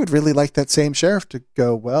I would really like that same sheriff to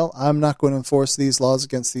go, well, I'm not going to enforce these laws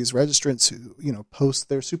against these registrants who, post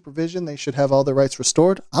their supervision. They should have all their rights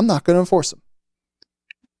restored. I'm not going to enforce them.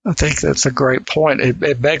 I think that's a great point.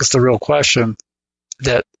 It begs the real question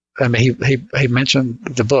that, he mentioned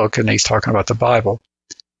the book and he's talking about the Bible.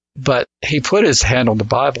 But he put his hand on the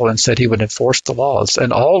Bible and said he would enforce the laws,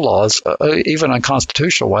 and all laws, even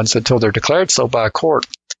unconstitutional ones, until they're declared so by a court.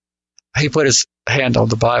 He put his hand on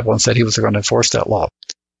the Bible and said he was going to enforce that law.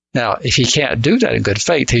 Now, if he can't do that in good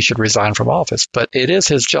faith, he should resign from office. But it is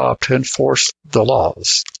his job to enforce the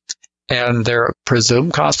laws. And they're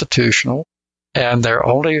presumed constitutional, and they're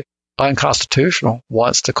only unconstitutional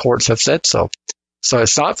once the courts have said so. So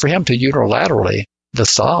it's not for him to unilaterally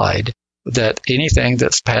decide that anything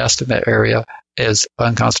that's passed in that area is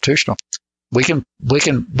unconstitutional. We can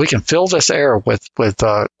fill this air with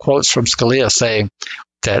quotes from Scalia saying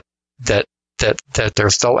that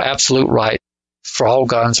there's no absolute right for all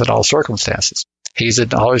guns in all circumstances. He's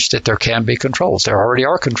acknowledged that there can be controls. There already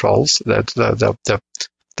are controls. That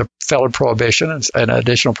the felon prohibition and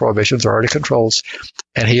additional prohibitions are already controls,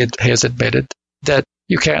 and he has admitted that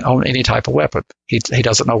you can't own any type of weapon. He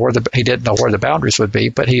didn't know where the boundaries would be,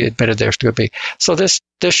 but he admitted there's going to be. So this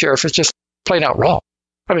sheriff is just plain out wrong.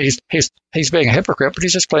 I mean, he's being a hypocrite, but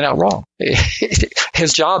he's just plain out wrong.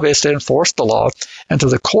 His job is to enforce the law until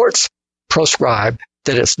the courts proscribe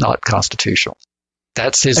that it's not constitutional.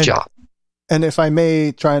 That's his job. And if I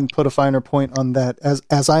may try and put a finer point on that,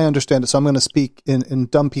 as I understand it, so I'm going to speak in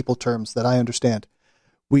dumb people terms that I understand.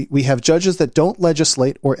 We have judges that don't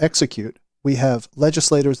legislate or execute. We have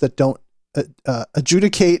legislators that don't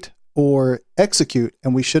adjudicate or execute,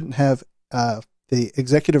 and we shouldn't have the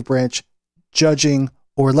executive branch judging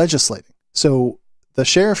or legislating. So the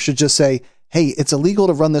sheriff should just say, hey, it's illegal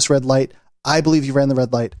to run this red light. I believe you ran the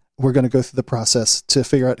red light. We're going to go through the process to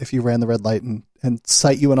figure out if you ran the red light and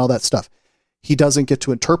cite you and all that stuff. He doesn't get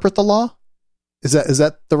to interpret the law. Is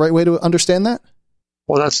that the right way to understand that?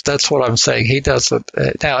 Well, that's what I'm saying. He doesn't.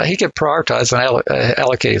 Now, he can prioritize and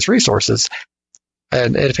allocate his resources.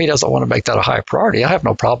 And if he doesn't want to make that a high priority, I have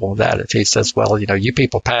no problem with that. If he says, well, you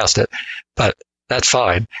people passed it, but that's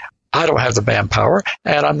fine. I don't have the manpower,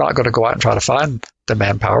 and I'm not going to go out and try to find the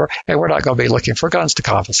manpower, and we're not going to be looking for guns to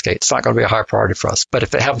confiscate. It's not going to be a high priority for us. But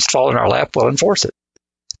if it happens to fall in our lap, we'll enforce it.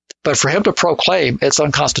 But for him to proclaim it's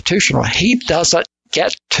unconstitutional, he doesn't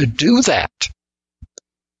get to do that.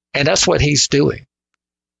 And that's what he's doing.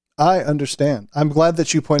 I understand. I'm glad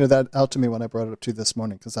that you pointed that out to me when I brought it up to you this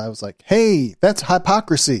morning, because I was like, hey, that's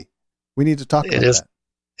hypocrisy. We need to talk about that.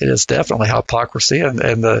 It is definitely hypocrisy. And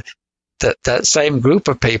that same group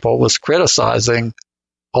of people was criticizing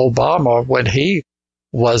Obama when he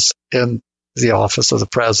was in the office of the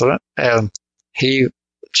president, and he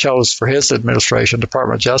chose for his administration,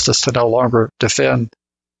 Department of Justice, to no longer defend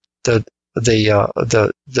the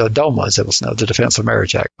DOMA, as it was known, the Defense of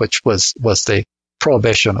Marriage Act, which was the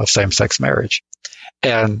prohibition of same-sex marriage.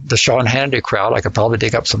 And the Sean Hannity crowd, I could probably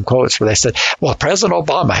dig up some quotes where they said, well, President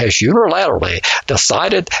Obama has unilaterally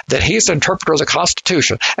decided that he's the interpreter of the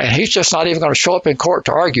Constitution, and he's just not even going to show up in court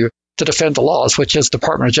to argue to defend the laws, which his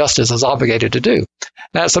Department of Justice is obligated to do.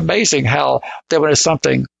 Now, it's amazing how that when it's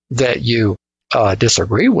something that you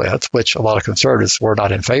disagree with, which a lot of conservatives were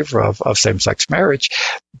not in favor of same-sex marriage,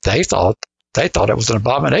 they thought it was an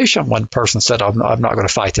abomination. One person said, I'm not going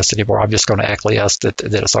to fight this anymore. I'm just going to acquiesce that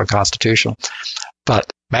it's unconstitutional. But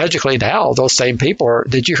magically now, those same people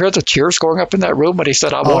did you hear the cheers going up in that room when he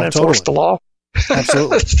said, I won't enforce the law?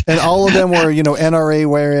 Absolutely. And all of them were, NRA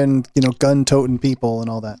wearing, gun toting people and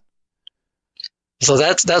all that. So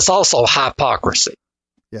that's also hypocrisy.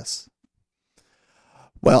 Yes.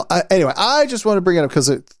 Well, anyway, I just want to bring it up because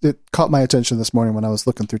it caught my attention this morning when I was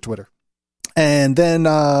looking through Twitter. And then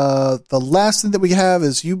the last thing that we have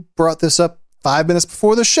is you brought this up 5 minutes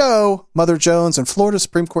before the show. Mother Jones and Florida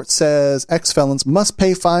Supreme Court says ex-felons must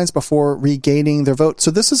pay fines before regaining their vote.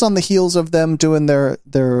 So this is on the heels of them doing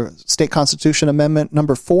their state constitution amendment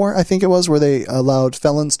number 4, I think it was, where they allowed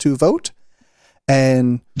felons to vote.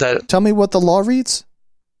 And tell me what the law reads.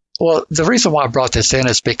 Well, the reason why I brought this in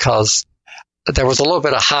is because there was a little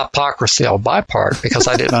bit of hypocrisy on my part because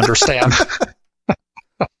I didn't understand.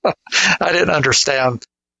 I didn't understand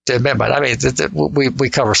the amendment. I mean, we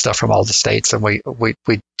cover stuff from all the states, and we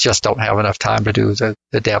just don't have enough time to do the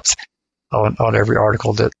depth on every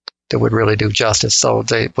article that would really do justice. So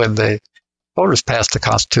when the voters passed the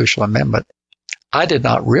constitutional amendment, I did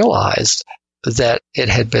not realize that it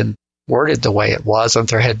had been worded the way it was, and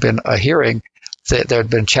there had been a hearing that there had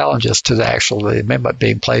been challenges to the amendment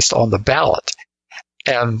being placed on the ballot.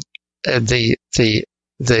 And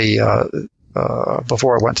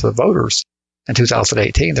before it went to the voters in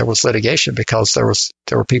 2018, there was litigation because there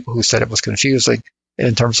were people who said it was confusing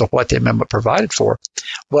in terms of what the amendment provided for.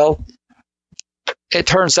 Well, it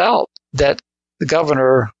turns out that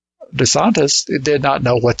Governor DeSantis did not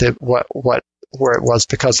know where it was,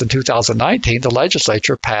 because in 2019 the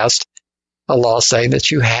legislature passed a law saying that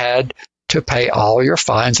you had to pay all your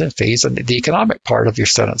fines and fees and the economic part of your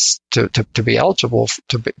sentence to be eligible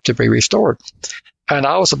to be restored. And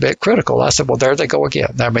I was a bit critical. I said, well, there they go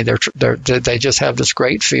again. I mean, they just have this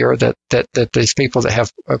great fear that these people that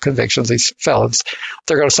have convictions, these felons,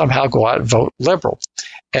 they're going to somehow go out and vote liberal.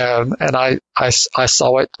 And I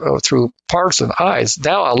saw it through partisan eyes.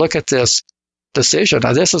 Now I look at this decision.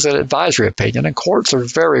 Now, this is an advisory opinion, and courts are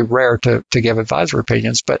very rare to give advisory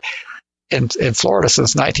opinions. But in Florida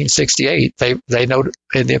since 1968, they note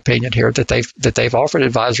in the opinion here that they've offered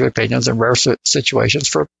advisory opinions in rare situations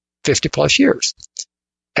for 50 plus years.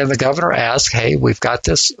 And the governor asked, hey, we've got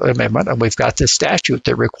this amendment and we've got this statute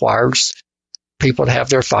that requires people to have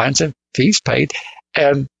their fines and fees paid.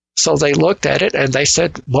 And so they looked at it and they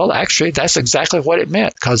said, well, actually, that's exactly what it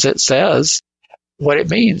meant, because it says what it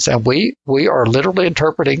means. And we are literally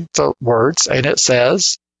interpreting the words, and it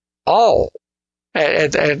says all.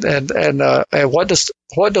 And what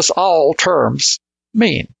does all terms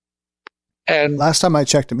mean? And last time I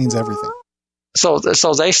checked, it means everything. So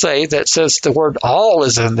they say that since the word all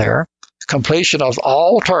is in there, completion of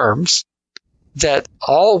all terms, that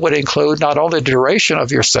all would include not only the duration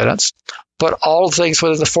of your sentence, but all things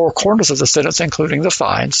within the four corners of the sentence, including the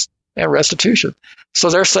fines and restitution. So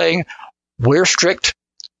they're saying we're strict,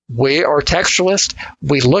 we are textualist,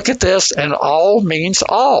 we look at this and all means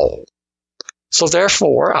all. So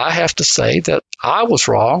therefore, I have to say that I was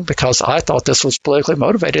wrong because I thought this was politically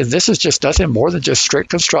motivated. This is just nothing more than just strict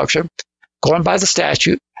construction, going by the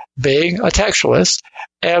statute, being a textualist.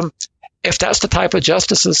 And if that's the type of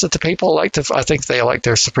justices that the people elect, I think they elect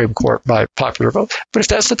their Supreme Court by popular vote. But if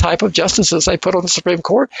that's the type of justices they put on the Supreme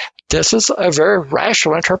Court, this is a very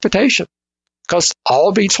rational interpretation, because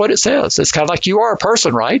all means what it says. It's kind of like, you are a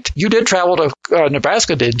person, right? You did travel to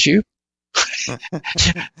Nebraska, didn't you?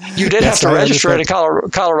 You did have to register it in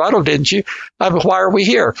Colorado, didn't you? I mean, why are we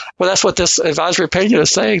here? Well, that's what this advisory opinion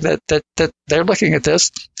is saying, that they're looking at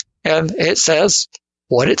this, and it says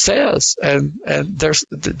what it says, and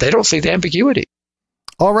they don't see the ambiguity.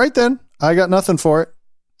 All right, then. I got nothing for it.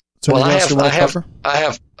 Well, I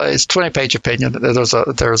have it's 20-page opinion. There's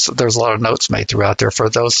a lot of notes made throughout there for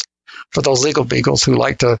those legal beagles who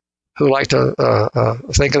like to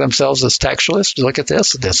think of themselves as textualists. Look at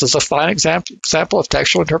this. This is a fine example of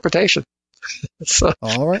textual interpretation. So,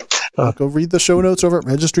 all right. Go read the show notes over at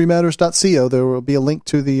registrymatters.co. There will be a link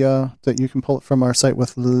to the that you can pull it from our site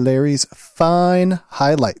with Larry's fine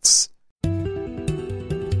highlights.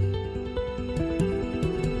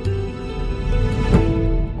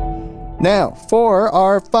 Now, for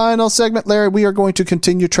our final segment, Larry, we are going to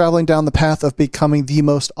continue traveling down the path of becoming the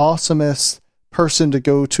most awesomest person to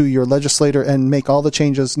go to your legislator and make all the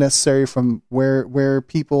changes necessary, from where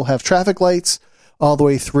people have traffic lights all the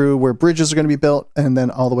way through where bridges are going to be built, and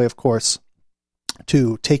then all the way, of course,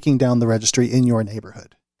 to taking down the registry in your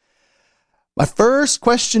neighborhood. My first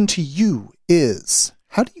question to you is,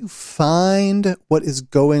 how do you find what is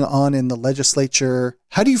going on in the legislature?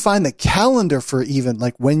 How do you find the calendar for even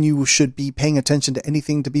like when you should be paying attention to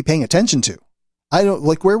anything to be paying attention to? I don't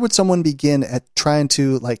like, where would someone begin at trying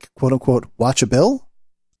to, like, quote unquote, watch a bill?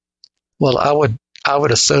 Well, I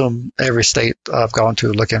would assume every state I've gone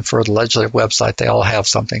to looking for the legislative website, they all have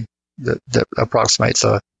something that approximates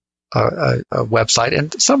a website,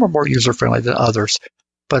 and some are more user friendly than others.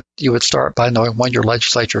 But you would start by knowing when your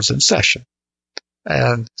legislature is in session.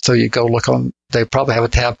 And so you go look on, they probably have a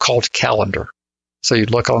tab called calendar. So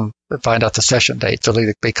you'd look on and find out the session dates. They'll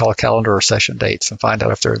either be called calendar or session dates, and find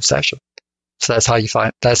out if they're in session. So that's how you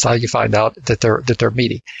find out that they're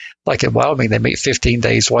meeting. Like in Wyoming, they meet 15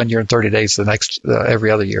 days one year and 30 days the next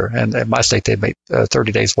every other year. And in my state, they meet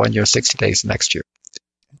 30 days one year and 60 days the next year.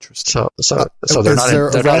 Interesting. So they're not. Is there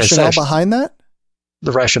a rationale behind that?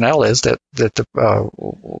 the rationale is that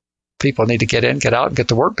the people need to get in, get out, and get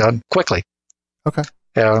the work done quickly. Okay.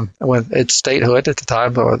 When it's statehood at the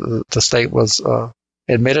time, the state was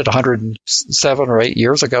admitted 107 or 8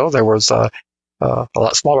 years ago. There was a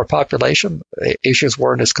lot smaller population. Issues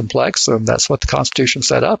weren't as complex, and that's what the Constitution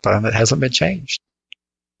set up, and it hasn't been changed.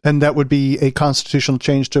 And that would be a constitutional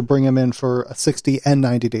change to bring them in for a 60 and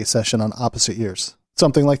 90-day session on opposite years.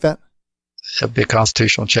 Something like that? It'd be a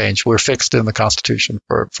constitutional change. We're fixed in the Constitution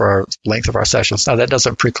for our length of our sessions. Now, that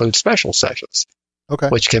doesn't preclude special sessions, okay,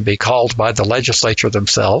 which can be called by the legislature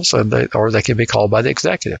themselves, or they can be called by the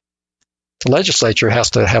executive. The legislature has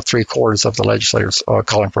to have 3/4 of the legislators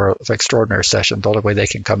calling for an extraordinary session, the only way they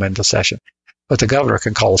can come into session. But the governor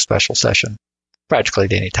can call a special session practically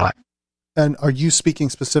at any time. And are you speaking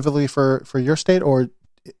specifically for your state, or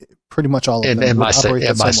pretty much all of them? In my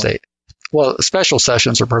state. Well, special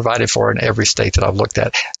sessions are provided for in every state that I've looked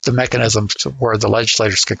at. The mechanisms where the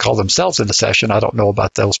legislators can call themselves into session, I don't know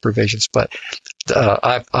about those provisions, but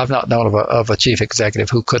I've not known of a chief executive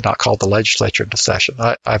who could not call the legislature into session.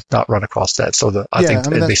 I've not run across that. So I think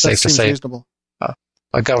it'd be safe to say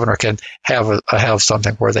a governor can have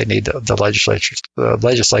something where they need the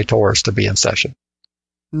legislators to be in session.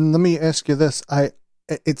 Let me ask you this.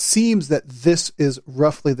 It seems that this is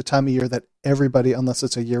roughly the time of year that everybody, unless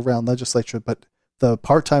it's a year-round legislature, but the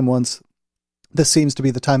part-time ones, this seems to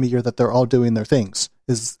be the time of year that they're all doing their things.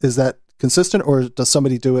 Is that consistent, or does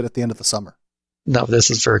somebody do it at the end of the summer? No,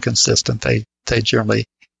 this is very consistent. They generally,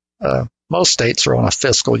 most states are on a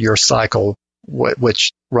fiscal year cycle,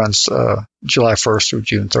 which runs July 1st through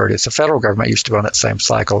June 30th. The federal government used to run that same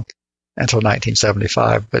cycle until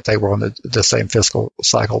 1975, but they were on the same fiscal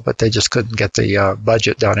cycle, but they just couldn't get the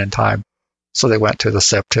budget done in time. So they went to the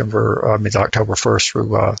October 1st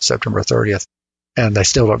through September 30th, and they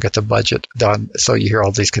still don't get the budget done. So you hear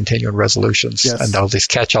all these continuing resolutions and all these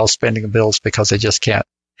catch-all spending bills because they just can't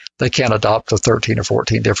adopt the 13 or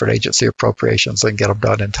 14 different agency appropriations and get them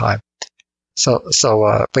done in time.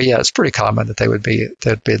 But yeah, it's pretty common that they'd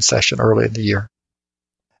be in session early in the year.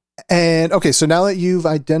 And okay, so now that you've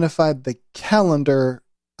identified the calendar,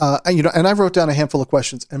 and I wrote down a handful of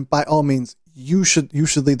questions, and by all means, you should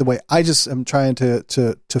lead the way. I just am trying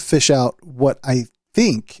to fish out what I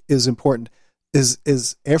think is important.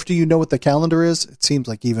 Is after you know what the calendar is, it seems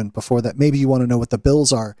like even before that, maybe you want to know what the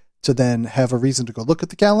bills are to then have a reason to go look at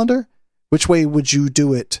the calendar. Which way would you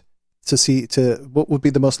do it what would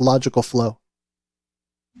be the most logical flow?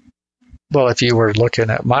 Well, if you were looking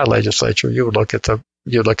at my legislature, you would look at those.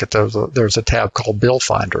 There's a tab called Bill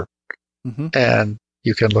Finder, and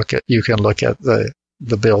you can look at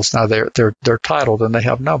the bills. Now they're titled and they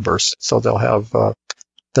have numbers, so they'll have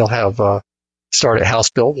start at House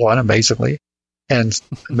Bill 1, amazingly, and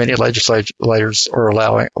many legislatures are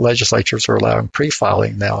allowing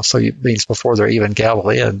pre-filing now. So it means before they're even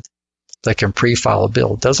gaveled in, they can pre-file a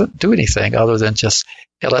bill. It doesn't do anything other than just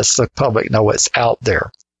it lets the public know it's out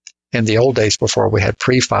there. In the old days, before we had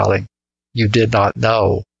pre-filing, you did not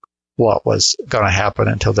know what was going to happen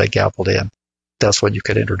until they gavelled in. That's when you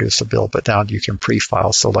could introduce a bill. But now you can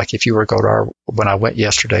pre-file. So like if you were to go to when I went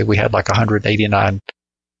yesterday, we had like 189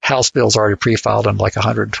 House bills already pre-filed and like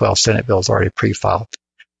 112 Senate bills already pre-filed.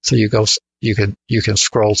 So you can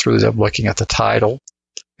scroll through them looking at the title.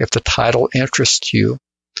 If the title interests you,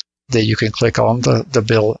 then you can click on the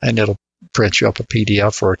bill and it'll print you up a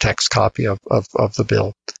PDF or a text copy of the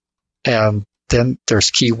bill. And then there's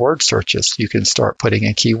keyword searches. You can start putting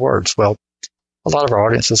in keywords. Well, a lot of our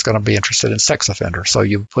audience is going to be interested in sex offender, so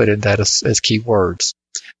you put in that as keywords.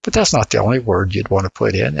 But that's not the only word you'd want to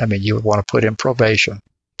put in. I mean, you would want to put in probation,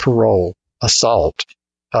 parole, assault,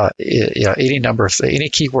 any number of any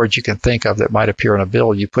keywords you can think of that might appear in a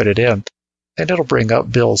bill. You put it in, and it'll bring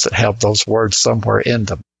up bills that have those words somewhere in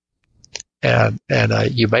them. And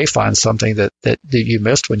you may find something that you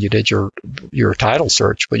missed when you did your title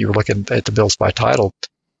search, when you were looking at the bills by title.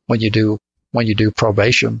 When you do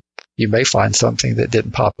probation, you may find something that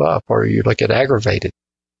didn't pop up, or you look at aggravated,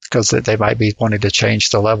 because they might be wanting to change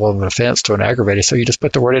the level of an offense to an aggravated. So you just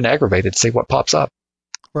put the word in aggravated, see what pops up,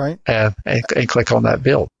 right? And click on that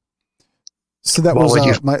bill. So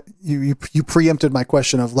that you preempted my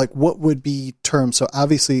question of like what would be terms. So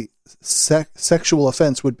obviously, sexual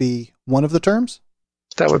offense would be one of the terms.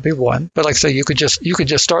 That would be one, but like I say, you could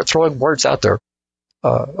just start throwing words out there.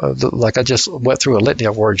 Like I just went through a litany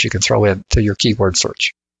of words you can throw into your keyword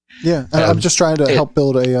search. Yeah, and I'm just trying to help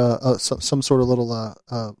build some sort of little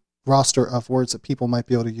roster of words that people might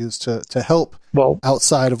be able to use to help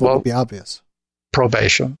outside of what would be obvious.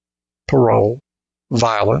 Probation, parole,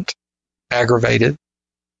 violent, aggravated.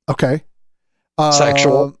 Okay.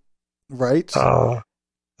 Sexual. Right.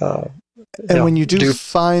 when you do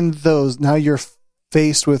find those, now you're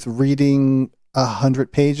faced with reading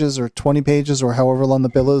 100 pages or 20 pages or however long the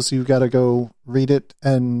bill is. You've got to go read it,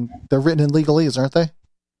 and they're written in legalese, aren't they?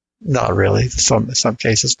 Not really, some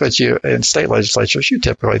cases, but in state legislatures, you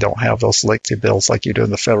typically don't have those lengthy bills like you do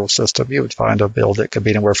in the federal system. You would find a bill that could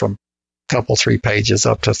be anywhere from a couple, 3 pages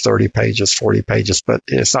up to 30 pages, 40 pages, but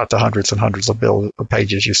it's not the hundreds and hundreds of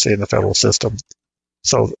pages you see in the federal system.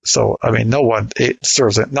 So I mean, not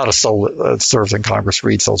a soul that serves in Congress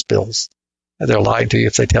reads those bills. And they're lying to you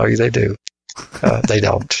if they tell you they do. They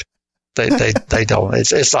don't. They don't.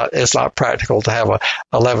 It's not practical to have a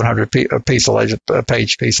 1,100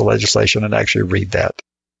 page piece of legislation and actually read that.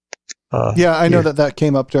 I know that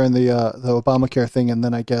came up during the Obamacare thing, and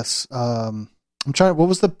then I guess what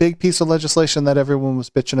was the big piece of legislation that everyone was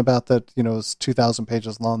bitching about that was 2,000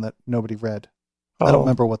 pages long that nobody read? I don't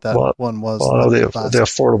remember what that one was. Well, the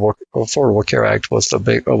Affordable Care Act was a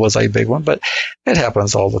big one, but it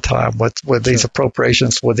happens all the time with these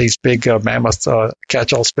appropriations, with these big mammoth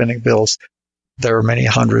catch-all spending bills. There are many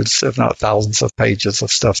hundreds, if not thousands, of pages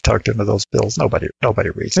of stuff tucked into those bills. Nobody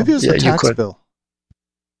reads them. Maybe it was the tax bill.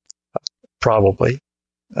 Probably.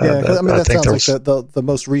 Yeah, that sounds like the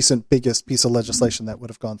most recent biggest piece of legislation that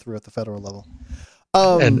would have gone through at the federal level.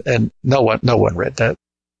 And no one read that.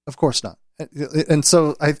 Of course not. And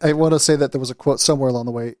so I want to say that there was a quote somewhere along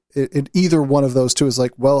the way. Either one of those two is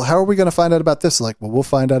like, well, how are we going to find out about this? Like, well, we'll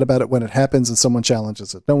find out about it when it happens and someone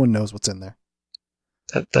challenges it. No one knows what's in there.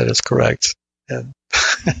 That is correct. And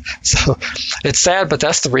so it's sad, but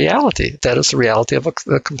that's the reality. That is the reality of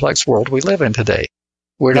the complex world we live in today.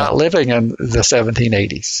 We're not living in the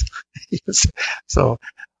 1780s. So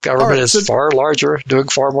government is far larger, doing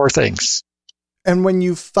far more things. And when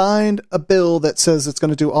you find a bill that says it's going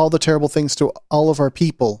to do all the terrible things to all of our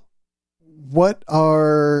people,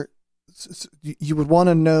 you would want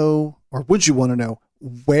to know, or would you want to know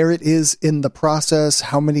where it is in the process?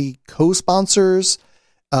 How many co-sponsors?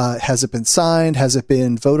 Has it been signed? Has it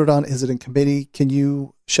been voted on? Is it in committee? Can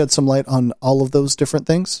you shed some light on all of those different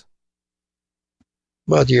things?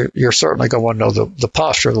 Well, you're certainly going to know the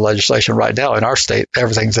posture of the legislation right now. In our state,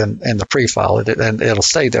 everything's in the pre-file, and it'll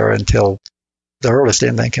stay there until the earliest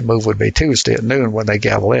anything can move would be Tuesday at noon when they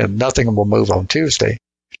gavel in. Nothing will move on Tuesday,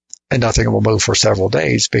 and nothing will move for several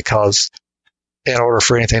days, because in order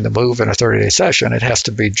for anything to move in a 30-day session, it has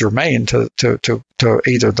to be germane to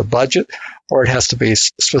either the budget, or it has to be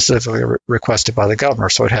specifically requested by the governor.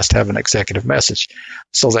 So it has to have an executive message.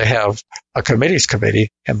 So they have a committees committee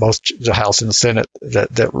in both the House and the Senate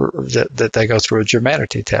that they go through a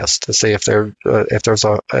germanity test to see if there's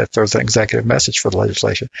an executive message for the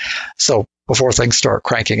legislation. So before things start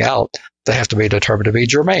cranking out, they have to be determined to be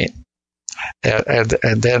germane.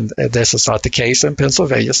 And then this is not the case in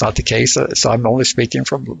Pennsylvania. It's not the case. So I'm only speaking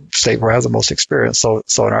from the state where I have the most experience. So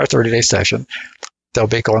in our 30-day session, they'll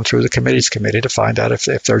be going through the committees committee to find out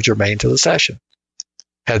if they're germane to the session.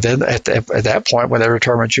 And then at that point, when they're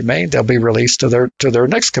determined germane, they'll be released to their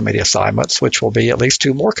next committee assignments, which will be at least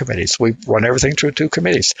 2 more committees. We run everything through 2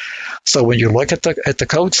 committees. So when you look at the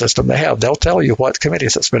code system they'll tell you what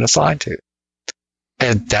committees it's been assigned to.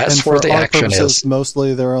 And that's where the action is.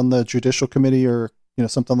 Mostly they're on the Judicial Committee or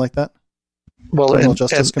something like that. Well, Criminal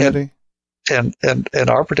Justice Committee. And in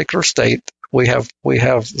our particular state, we have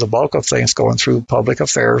the bulk of things going through Public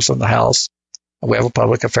Affairs in the House, and we have a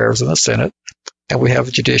Public Affairs in the Senate, and we have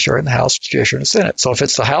a Judiciary in the House, Judiciary in the Senate. So if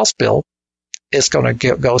it's the House bill, it's going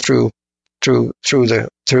to go through the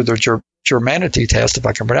germanity test, if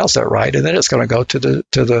I can pronounce that right, and then it's going to go to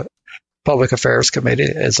the Public Affairs Committee,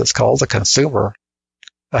 as it's called,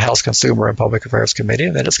 the House Consumer and Public Affairs Committee,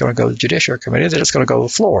 and then it's going to go to the Judiciary Committee, and then it's going to go to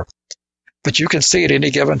the floor. But you can see at any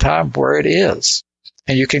given time where it is,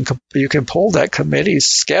 and you can pull that committee's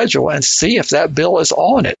schedule and see if that bill is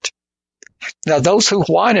on it. Now, those who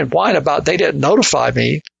whine about they didn't notify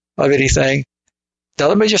me of anything, now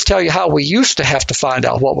let me just tell you how we used to have to find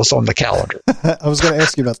out what was on the calendar. I was going to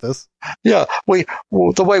ask you about this. Yeah,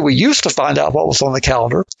 the way we used to find out what was on the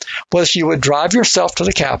calendar was you would drive yourself to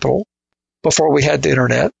the Capitol before we had the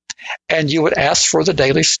internet, and you would ask for the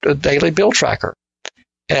daily bill tracker.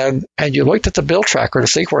 And you looked at the bill tracker to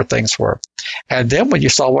see where things were. And then when you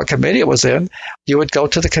saw what committee it was in, you would go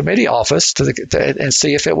to the committee office and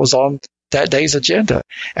see if it was on that day's agenda.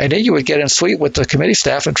 And then you would get in suite with the committee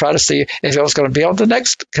staff and try to see if it was going to be on the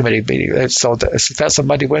next committee meeting. And so if that's a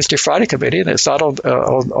Monday, Wednesday, Friday committee, and it's not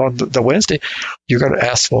on the Wednesday, you're going to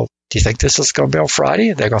ask, well, do you think this is going to be on Friday?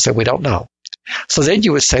 And they're going to say, we don't know. So then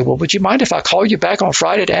you would say, well, would you mind if I call you back on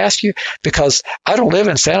Friday to ask you? Because I don't live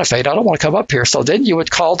in Santa Fe. I don't want to come up here. So then you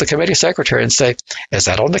would call the committee secretary and say, is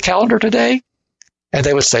that on the calendar today? And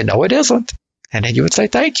they would say, no, it isn't. And then you would say,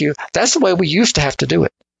 thank you. That's the way we used to have to do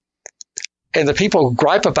it. And the people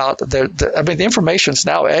gripe about the information's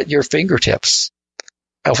now at your fingertips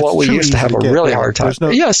of what we used to have a really hard time.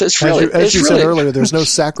 Yes, it's really, as you said earlier, there's no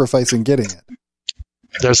sacrifice in getting it.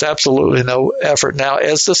 There's absolutely no effort. Now,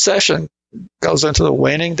 as the session goes into the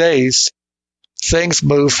waning days, things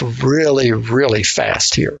move really, really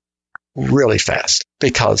fast here. Really fast.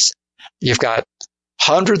 Because you've got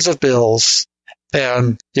hundreds of bills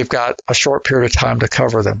and you've got a short period of time to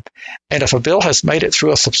cover them. And if a bill has made it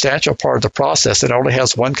through a substantial part of the process, it only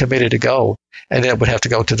has one committee to go, and then it would have to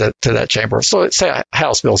go to that chamber. So let's say a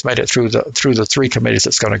House bill's made it through the three committees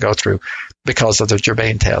it's going to go through because of the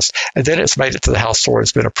germane test. And then it's made it to the House floor,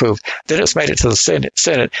 it's been approved. Then it's made it to the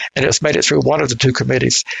Senate, and it's made it through one of the two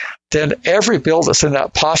committees. Then every bill that's in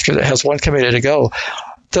that posture that has one committee to go,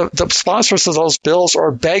 the sponsors of those bills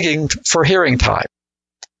are begging for hearing time.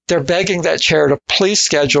 They're begging that chair to please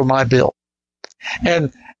schedule my bill.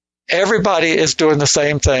 And everybody is doing the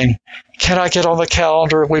same thing. Can I get on the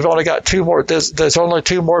calendar? We've only got two more. There's only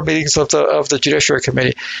two more meetings of the Judiciary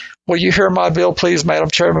Committee. Will you hear my bill, please, Madam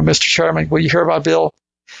Chairman, Mr. Chairman? Will you hear my bill?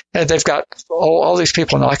 And they've got all these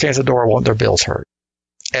people knocking at the door wanting their bills heard.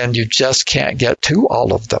 And you just can't get to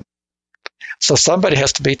all of them. So somebody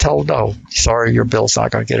has to be told, no, sorry, your bill's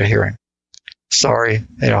not going to get a hearing. Sorry,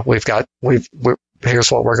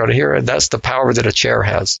 here's what we're going to hear, and that's the power that a chair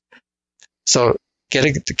has. So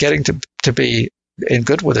getting to be in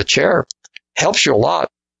good with a chair helps you a lot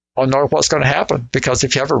on knowing what's going to happen, because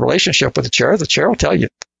if you have a relationship with the chair will tell you.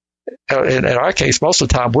 In our case, most of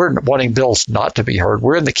the time, we're wanting bills not to be heard.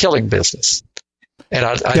 We're in the killing business. And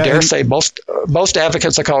I dare say most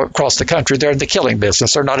advocates across the country, they're in the killing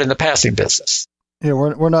business. They're not in the passing business. Yeah,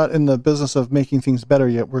 we're not in the business of making things better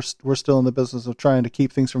yet. We're still in the business of trying to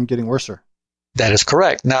keep things from getting worser. That is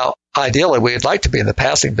correct. Now, ideally, we'd like to be in the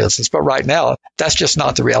passing business, but right now, that's just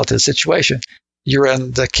not the reality of the situation. You're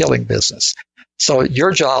in the killing business. So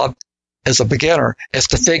your job as a beginner is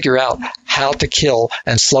to figure out how to kill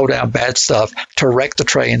and slow down bad stuff to wreck the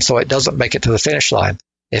train so it doesn't make it to the finish line.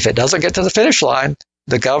 If it doesn't get to the finish line,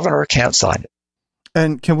 the governor can't sign it.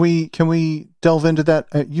 And can we delve into that?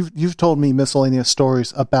 You've told me miscellaneous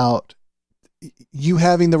stories about you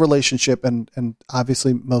having the relationship, and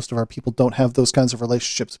obviously most of our people don't have those kinds of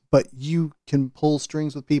relationships, but you can pull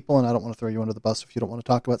strings with people, and I don't want to throw you under the bus if you don't want to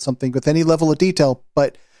talk about something with any level of detail,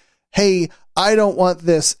 but hey, I don't want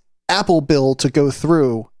this Apple bill to go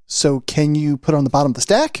through, so can you put it on the bottom of the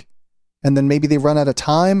stack? And then maybe they run out of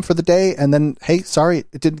time for the day, and then, hey, sorry,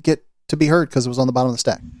 it didn't get to be heard because it was on the bottom of the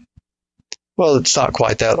stack. Well, it's not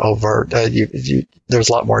quite that overt. There's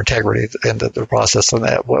a lot more integrity in the process than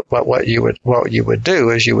that. What you would do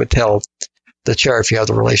is you would tell the chair, if you have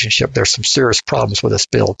the relationship, there's some serious problems with this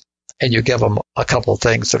bill, and you give them a couple of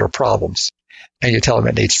things that are problems, and you tell them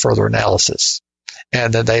it needs further analysis.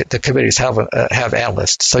 And then the committees have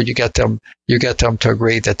analysts, so you get them to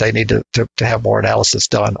agree that they need to have more analysis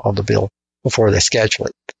done on the bill before they schedule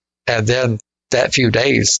it. And then that few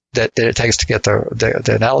days that it takes to get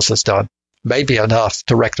the analysis done may be enough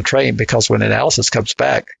to wreck the train, because when the analysis comes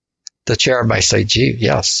back, the chair may say, gee,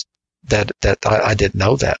 yes, that I didn't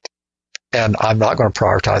know that. And I'm not going to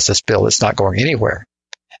prioritize this bill. It's not going anywhere.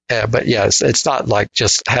 But yes, it's not like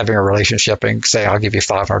just having a relationship and saying, I'll give you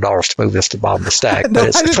 $500 to move this to the bottom of the stack. No, I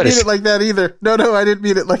didn't mean it like that either. No, I didn't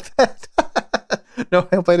mean it like that. No,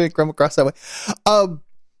 I hope I didn't come across that way.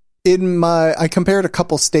 I compared a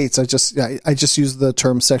couple states. I just used the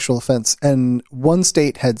term sexual offense, and one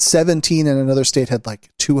state had 17 and another state had like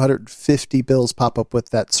 250 bills pop up with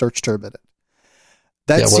that search term in it.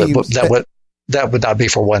 That would not be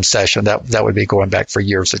for one session. That would be going back for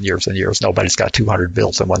years and years and years. Nobody's got 200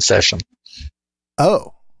 bills in one session.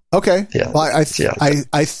 Oh, okay. Yeah. Well,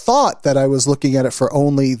 I thought that I was looking at it for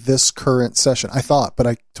only this current session. I thought, but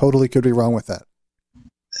I totally could be wrong with that.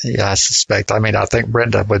 Yeah, I suspect. I mean, I think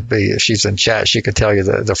Brenda would be, if she's in chat, she could tell you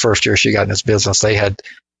the first year she got in this business, they had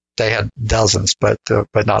dozens, but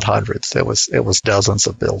not hundreds. It was dozens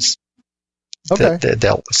of bills. Okay. That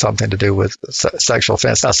dealt with something to do with sexual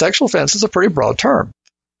offense. Now, sexual offense is a pretty broad term.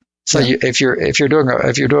 So yeah. If you're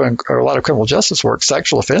doing a lot of criminal justice work,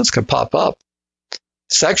 sexual offense can pop up.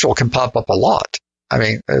 Sexual can pop up a lot. I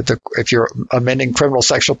mean, if you're amending criminal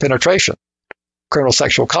sexual penetration, criminal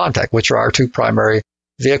sexual contact, which are our two primary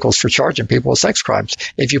vehicles for charging people with sex crimes.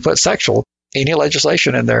 If you put sexual, any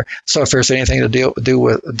legislation in there, so if there's anything to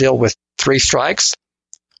deal with 3 strikes,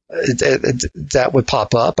 that would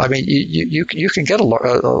pop up. I mean, you can get a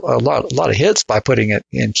lot of hits by putting it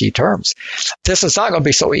in key terms. This is not going to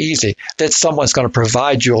be so easy that someone's going to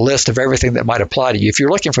provide you a list of everything that might apply to you. If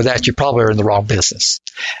you're looking for that, you probably are in the wrong business.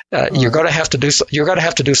 You're going to have to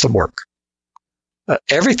do some work.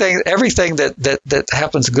 Everything that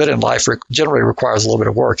happens good in life generally requires a little bit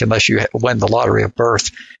of work, unless you win the lottery of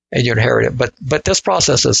birth and you inherit it. But this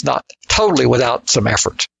process is not totally without some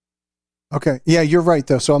effort. Okay. Yeah, you're right,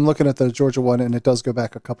 though. So I'm looking at the Georgia one, and it does go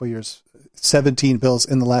back a couple years. 17 bills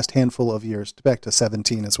in the last handful of years. Back to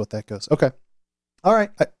 17 is what that goes. Okay. All right.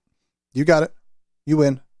 You got it. You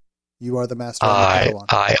win. You are the master.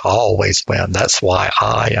 I always win. That's why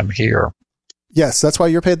I am here. Yes, that's why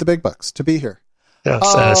you're paid the big bucks to be here.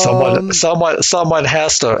 Yes, someone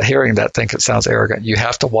has to, hearing that, think it sounds arrogant. You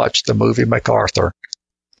have to watch the movie MacArthur,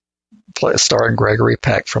 starring Gregory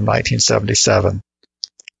Peck from 1977.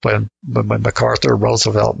 When MacArthur and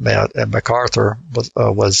Roosevelt met, and MacArthur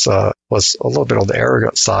was a little bit on the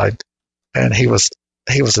arrogant side, and he was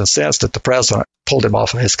incensed that the president pulled him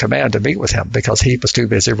off of his command to meet with him because he was too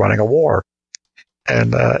busy running a war.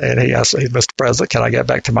 And he asked, Mr. President, can I get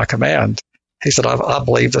back to my command? He said, I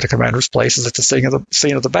believe that a commander's place is at the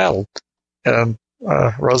scene of the battle. And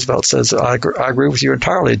Roosevelt says, I agree with you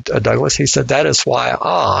entirely, Douglas. He said, that is why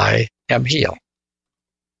I am here.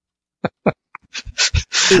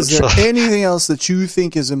 Is there anything else that you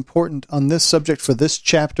think is important on this subject for this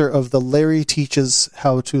chapter of the Larry Teaches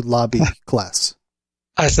How to Lobby class?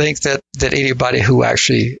 I think that anybody who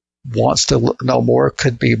actually wants to know more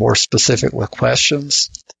could be more specific with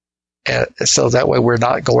questions. So that way we're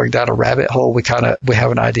not going down a rabbit hole. We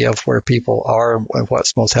have an idea of where people are and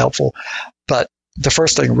what's most helpful. But the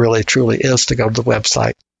first thing really truly is to go to the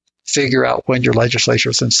website, figure out when your legislature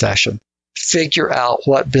is in session. Figure out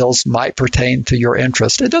what bills might pertain to your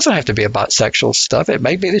interest. It doesn't have to be about sexual stuff. It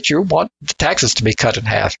may be that you want the taxes to be cut in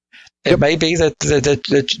half. It may be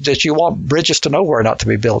that you want bridges to nowhere not to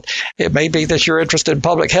be built. It may be that you're interested in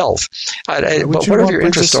public health. But whatever your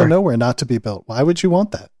interests are, nowhere not to be built. Why would you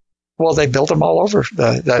want that? Well, they built them all over.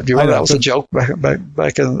 That was a joke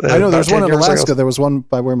back in. I know there's one in Alaska. Ago. There was one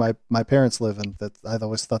by where my parents live, and that I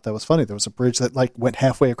always thought that was funny. There was a bridge that went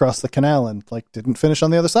halfway across the canal and didn't finish on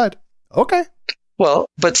the other side. Okay. Well,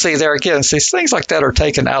 but there again, things like that are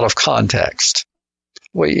taken out of context.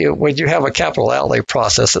 When you have a capital outlay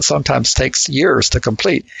process that sometimes takes years to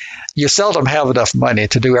complete, you seldom have enough money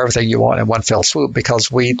to do everything you want in one fell swoop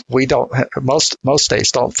because we don't. Most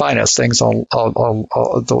states don't finance things on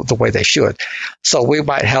the way they should. So we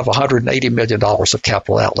might have $180 million of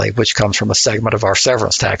capital outlay, which comes from a segment of our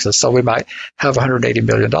severance taxes. So we might have $180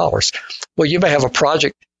 million. Well, you may have a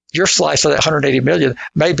project. Your slice of that $180 million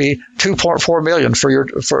may be $2.4 million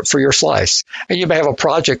for your slice, and you may have a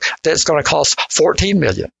project that's going to cost $14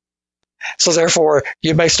 million. So therefore,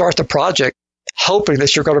 you may start the project hoping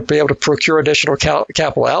that you're going to be able to procure additional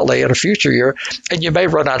capital outlay in a future year, and you may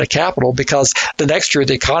run out of capital because the next year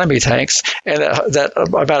the economy tanks, and that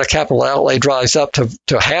amount of capital outlay dries up to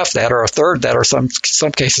half that or a third that, or some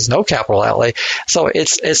cases no capital outlay. So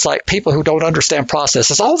it's like people who don't understand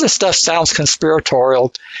processes. All this stuff sounds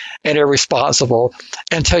conspiratorial and irresponsible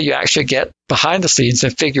until you actually get behind the scenes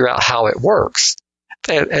and figure out how it works.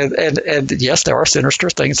 And yes, there are sinister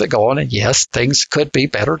things that go on, and yes, things could be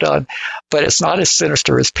better done, but it's not as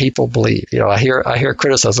sinister as people believe. I hear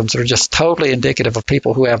criticisms that are just totally indicative of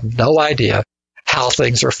people who have no idea how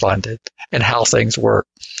things are funded and how things work.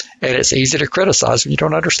 And it's easy to criticize when you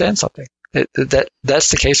don't understand something. That's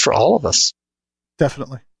the case for all of us.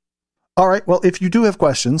 Definitely. All right. Well, if you do have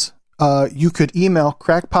questions, you could email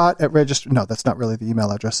crackpot@registry. No, that's not really the email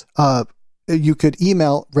address. You could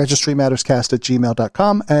email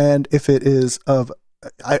registrymatterscast@gmail.com. And if it is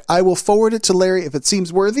I will forward it to Larry if it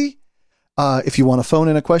seems worthy. If you want to phone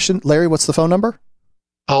in a question, Larry, what's the phone number?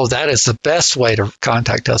 Oh, that is the best way to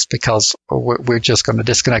contact us because we're just going to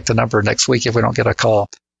disconnect the number next week if we don't get a call.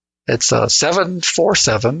 It's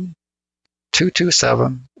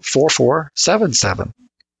 747-227-4477.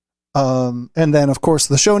 And then, of course,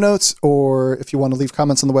 the show notes, or if you want to leave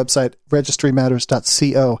comments on the website,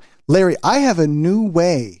 registrymatters.co. Larry, I have a new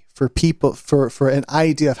way for people, for an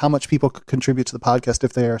idea of how much people could contribute to the podcast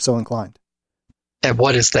if they are so inclined. And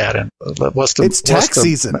what is that? And it's tax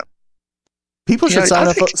season. People should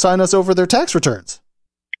sign us over their tax returns.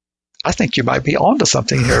 I think you might be onto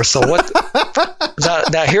something here. So what?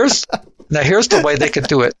 now here's the way they could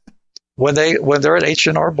do it. When they're at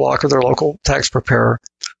H&R Block or their local tax preparer,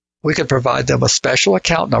 we could provide them a special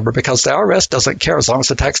account number because the IRS doesn't care as long as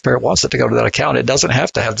the taxpayer wants it to go to that account. It doesn't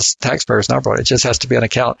have to have the taxpayer's number on it. It just has to be an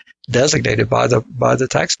account designated by the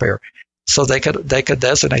taxpayer. so they could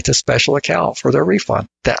designate a special account for their refund.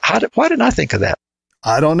 Why didn't I think of that?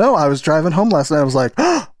 I don't know. I was driving home last night. I was like,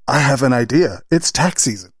 oh, I have an idea. It's tax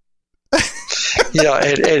season. Yeah,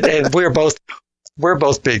 and we're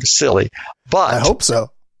both being silly, but I hope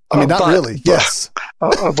so. I mean, not really. Yes,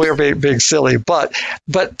 we're being silly, but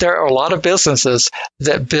there are a lot of businesses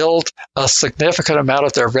that build a significant amount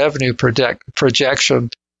of their revenue projection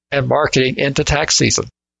and marketing into tax season,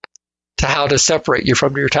 to how to separate you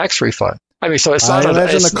from your tax refund. I mean, so it's not. I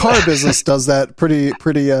imagine the car business does that pretty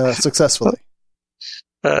successfully.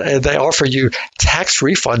 And they offer you tax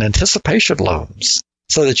refund anticipation loans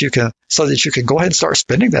so that you can go ahead and start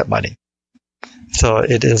spending that money. So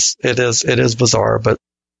it is bizarre, but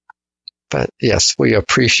yes, we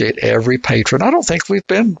appreciate every patron. I don't think we've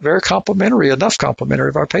been enough complimentary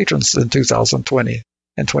of our patrons in 2020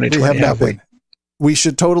 and 2020. We have not been. We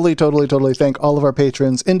should totally thank all of our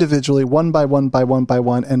patrons individually, one by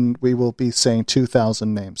one, and we will be saying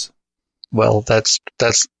 2,000 names. Well, it's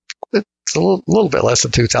a little bit less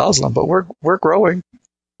than 2,000, but we're growing.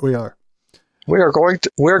 We are. We're going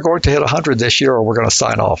to hit 100 this year, or we're going to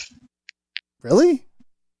sign off. Really?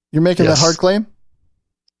 You're making that hard claim?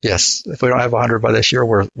 Yes. If we don't have 100 by this year,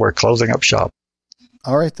 we're closing up shop.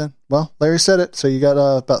 All right, then. Well, Larry said it. So you got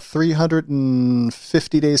about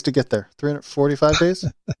 350 days to get there. 345 days?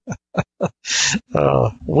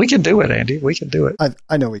 We can do it, Andy. We can do it.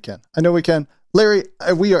 I know we can. Larry,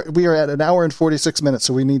 we are at an hour and 46 minutes,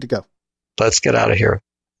 so we need to go. Let's get out of here.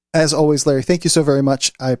 As always, Larry, thank you so very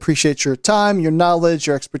much. I appreciate your time, your knowledge,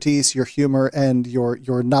 your expertise, your humor, and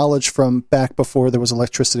your knowledge from back before there was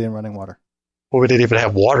electricity and running water. Well, we didn't even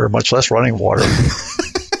have water, much less running water.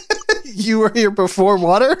 You were here before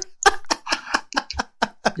water?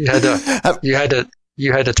 You had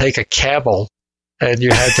to take a camel, and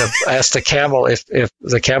you had to ask the camel if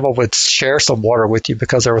the camel would share some water with you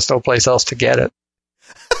because there was no place else to get it.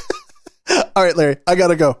 All right, Larry, I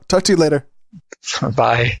gotta go. Talk to you later.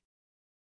 Bye.